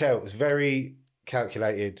you could tell it was very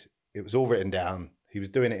calculated. It was all written down. He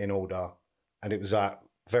was doing it in order, and it was like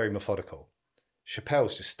very methodical.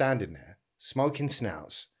 Chappelle's just standing there, smoking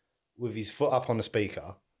snouts, with his foot up on the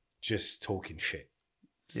speaker, just talking shit.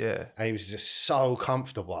 Yeah. And he was just so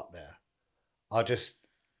comfortable up there. I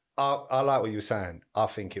like what you were saying. I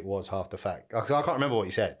think it was half the fact. Because I can't remember what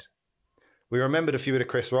he said. We remembered a few of the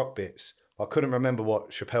Chris Rock bits. I couldn't remember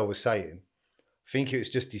what Chappelle was saying. I think it was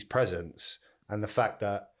just his presence and the fact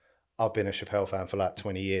that I've been a Chappelle fan for like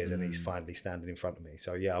 20 years and he's finally standing in front of me.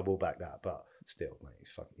 So yeah, I will back that. But still,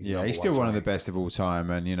 mate, He's still one of the best of all time,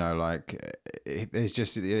 and you know, like, there's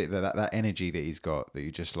just that energy that he's got that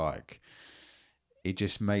you just like. It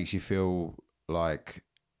just makes you feel like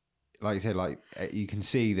you said, like you can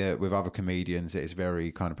see that with other comedians that it's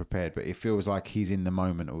very kind of prepared, but it feels like he's in the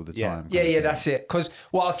moment all the Yeah. time. Yeah, that's it. Because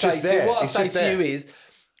what I'd say Just there. It's just to there. you is,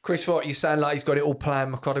 Chris Rock, you sound like he's got it all planned,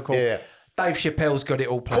 methodical. Yeah. Dave Chappelle's got it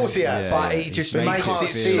all planned. Of course he has. But Yeah. it just But you makes can't it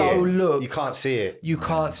see so it. look. You can't see it. You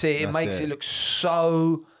can't see it. It That's makes it it. look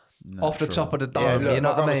so off the top of the dome. Yeah, look, you know my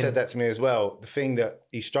what I brother mean? said that to me as well. The thing that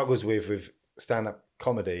he struggles with stand-up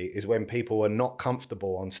comedy is when people are not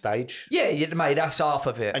comfortable on stage. Yeah, mate, that's half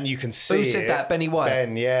of it. And you can see Who said it. that? Benny White?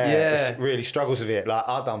 Ben, Yeah. really struggles with it. Like,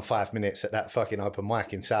 I've done 5 minutes at that fucking open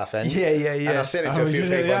mic in Southend. Yeah. And I sent it to Oh, a few you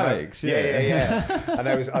did it people. at I know. Alex? Yeah. And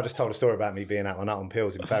I just told a story about me being out on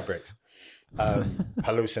pills in fabrics,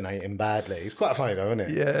 hallucinating badly. It's quite funny though, isn't it?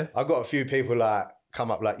 Yeah. I got a few people like come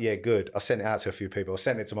up like, yeah, good. I sent it out to a few people. I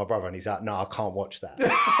sent it to my brother and he's like, no, I can't watch that.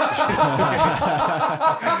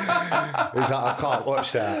 He's like, I can't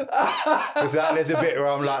watch that. It's like, there's a bit where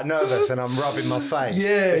I'm like nervous and I'm rubbing my face.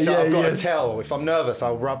 Yeah, It's like, I've got yeah. to tell. If I'm nervous,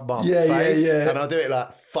 I'll rub my Yeah, face. yeah. And I'll do it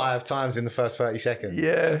like 5 times in the first 30 seconds.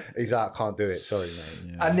 Yeah. He's like, I can't do it. Sorry,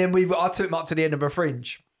 mate. And then I took him up to the Edinburgh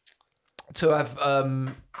Fringe to have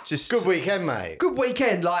just Good weekend, mate. good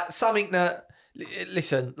weekend, like something that.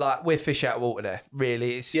 Listen, like we're fish out of water there.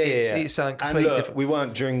 Really, it's it's something And completely look, different. we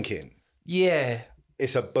weren't drinking. Yeah,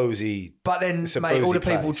 It's a boozy. but then, It's a mate, all boozy the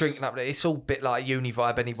people place. drinking up there, it's all a bit like uni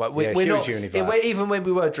vibe anyway. Yeah, We're huge not uni vibe. even when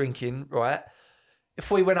we were drinking, right? If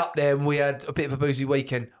we went up there and we had a bit of a boozy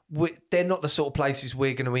weekend, they're not the sort of places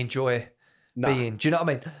we're going to enjoy being. Do you know what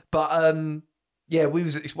I mean? But yeah, we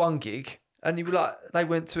was at this one gig. And he was like, they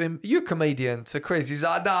went to him, you a comedian? To Chris. He's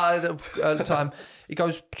like, no, at the time. He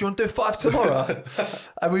goes, do you want to do a 5 tomorrow?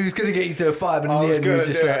 And we was going to get you to a 5. And I in the was end, we going was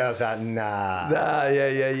to just do it. like, I was like, nah.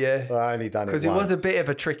 yeah. I only done it Because it was a once. bit of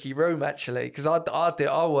a tricky room, actually. Because I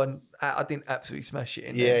didn't absolutely smash it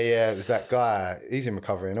in Yeah, there. it was that guy. He's in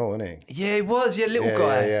recovery and all, isn't he? Yeah, it was. Yeah, little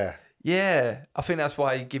guy. Yeah. Yeah. I think that's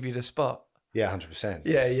why he give you the spot. Yeah, 100%.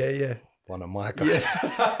 Yeah. One of my guys. Yes.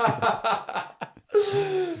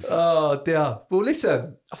 Oh dear. Well,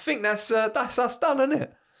 listen, I think that's us done, isn't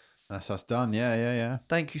it? That's us done. Yeah.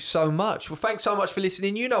 Thank you so much. Well, thanks so much for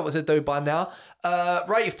listening. You know what to do by now.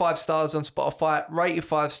 Rate it 5 stars on Spotify. Rate it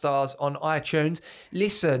 5 stars on iTunes.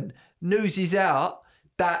 Listen, news is out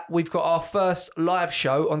that we've got our first live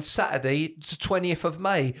show on Saturday, the 20th of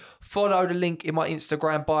May. Follow the link in my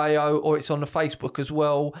Instagram bio, or it's on the Facebook as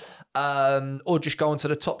well. Or just go onto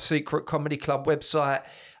the Top Secret Comedy Club website.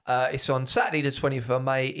 It's on Saturday the 20th of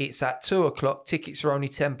May. It's at 2:00. Tickets are only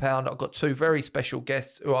 £10. I've got 2 very special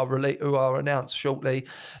guests who are announced shortly.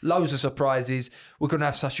 Loads of surprises. We're going to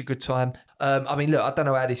have such a good time. I mean, look, I don't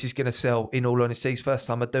know how this is going to sell, in all honesty. It's the first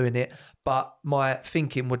time I'm doing it. But my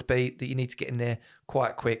thinking would be that you need to get in there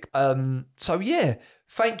quite quick. So, yeah,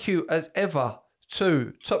 thank you as ever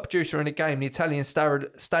to top producer in the game, the Italian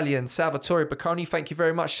stallion, Salvatore Bocconi. Thank you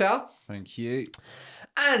very much, Sal. Thank you.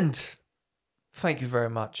 And thank you very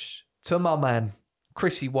much to my man,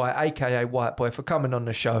 Chrissy White, a.k.a. Whiteboy, for coming on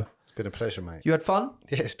the show. It's been a pleasure, mate. You had fun?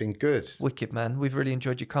 Yeah, it's been good. Wicked, man. We've really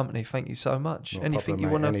enjoyed your company. Thank you so much. No Anything problem,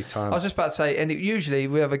 you want to... anytime. I was just about to say, usually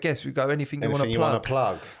we have a guest, we go, anything you want Anything to you want to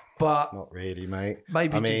plug? But not really, mate.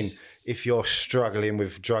 Maybe I mean, if you're struggling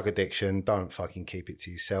with drug addiction, don't fucking keep it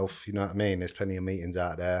to yourself. You know what I mean? There's plenty of meetings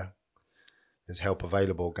out there. There's help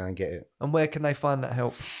available. Go and get it. And where can they find that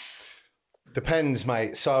help? Depends,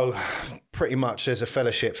 mate. So pretty much there's a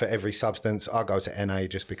fellowship for every substance. I go to NA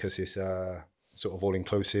just because it's sort of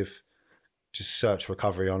all-inclusive. Just search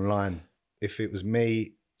recovery online. If it was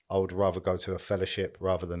me, I would rather go to a fellowship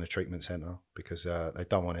rather than a treatment centre because they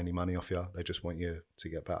don't want any money off you. They just want you to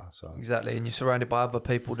get better. So Exactly. And you're surrounded by other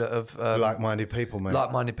people that have... like-minded people, mate.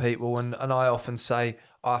 Like-minded people. And I often say,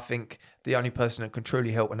 I think the only person that can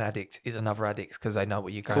truly help an addict is another addict because they know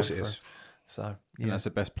what you're going through. Of course it is. So, And yeah. that's the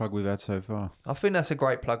best plug we've had so far. I think that's a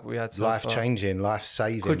great plug we had so far. Life-changing,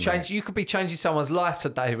 life-saving. Could change. mate. You could be changing someone's life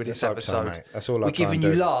today with this Let's hope so, episode. mate. That's all I We're try giving and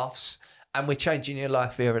you do. laughs and we're changing your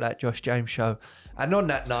life here at that Josh James Show. And on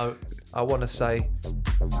that note, I want to say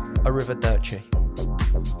arrivederci.